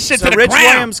 Burning this shit to the Rich ground.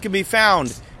 Williams can be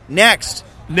found next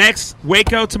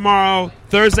Waco tomorrow,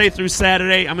 Thursday through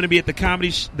Saturday. I'm going to be at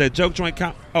the Joke Joint.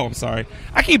 I'm sorry.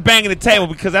 I keep banging the table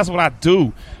because that's what I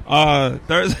do.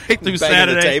 Thursday through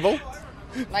Saturday. The table?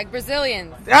 Like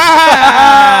Brazilians. Lay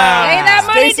Ah! that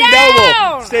money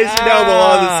down. Stacey Noble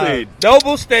on the scene.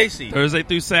 Noble Stacey. Thursday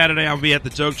through Saturday, I'll be at the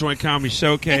Joke Joint Comedy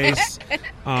Showcase.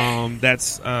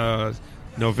 That's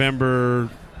November.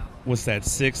 What's that?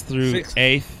 6th through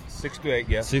 8th. 6th through 8th.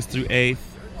 Yeah. 6th through 8th.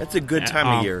 That's a good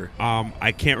time of year.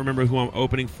 I can't remember who I'm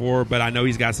opening for, but I know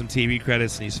he's got some TV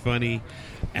credits and he's funny,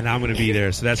 and I'm going to be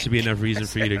there. So that should be enough reason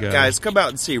for you to go. Guys, come out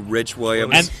and see Rich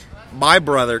Williams. My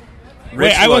brother.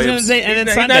 Wait, I wasn't going to say, and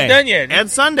then Sunday. He's not done yet.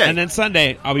 And then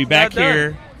Sunday, I'll be back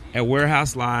here at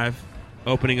Warehouse Live,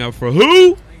 opening up for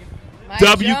who?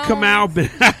 W. Kamau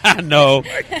Bell. No.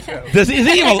 Is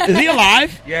he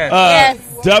alive?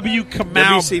 Yes. W.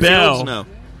 Kamau Bell. No.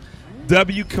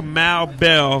 W. Kamau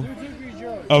Bell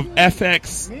of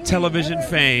FX television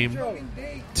fame.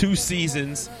 2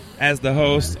 seasons as the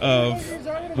host of,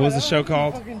 what was the show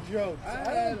called?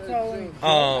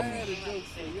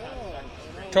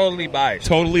 Totally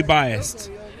Biased.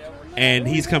 And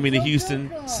he's coming to Houston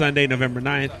Sunday, November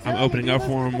 9th. I'm opening up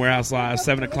for him, Warehouse Live,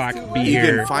 7 o'clock. Be here.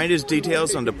 You can find his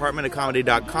details on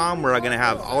departmentofcomedy.com, where I'm going to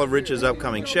have all of Rich's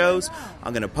upcoming shows.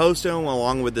 I'm going to post them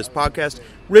along with this podcast.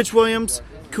 Rich Williams,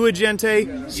 Ku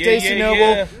Egenti, Stacey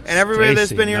Noble, and everybody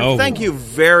that's been here. Noble. Thank you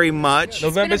very much.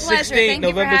 November 16th.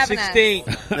 November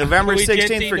 16th. November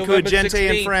 16th for Ku Egenti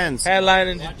and friends.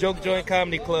 Headlining the Joke Joint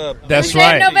Comedy Club. That's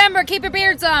right. November, keep your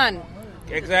beards on.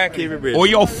 Exactly. Or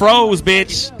your froze,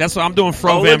 bitch. That's what I'm doing.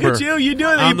 Frovember. Look at you. You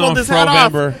doing it. I'm He pulled doing his hat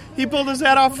off. Frovember. He pulled his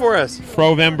hat off for us.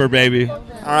 Frovember, baby. All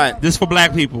right. This for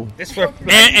black people. This for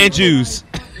and Jews.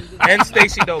 And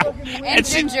Stacey Noble. And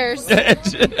gingers.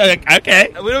 Okay.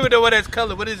 We don't even know what that's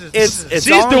color. What is this? It's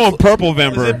She's doing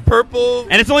Purplevember. Is it purple?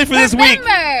 And it's only for this week.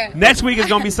 November. Next week is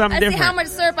going to be something Let's different. see how much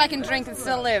syrup I can drink and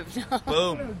still live.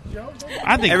 Boom.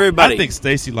 I think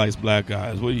Stacey likes black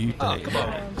guys. What do you think? Oh, come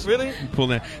on. Really? You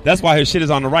pulling that. That's why her shit is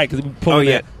on the right, because we pulling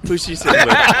that. Who's she sitting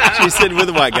with? She's sitting with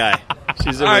a white guy.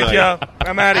 She's All right, y'all.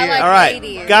 I'm out of here. like all right,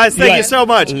 ladies. guys, thank you so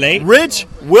much. Rich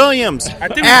Williams I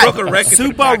think we at broke a record for the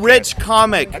Super podcast. Rich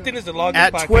Comic I think it's the longest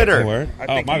at podcast. Twitter. I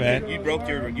think my bad. You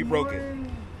broke it.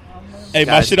 Hey,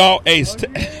 my shit all aced.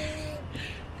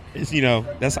 It's, you know,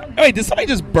 that's. Wait, did somebody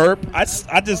just burp? I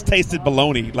just tasted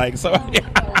bologna. Like, so.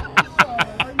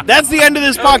 That's the end of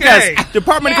this podcast.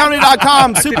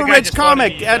 DepartmentComedy.com, Super Rich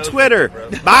Comic at Twitter.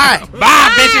 Bye.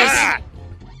 Bye, bitches.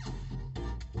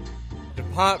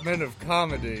 Department of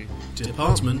Comedy.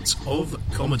 Department of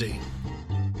Comedy.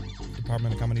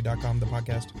 DepartmentofComedy.com, the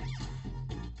podcast.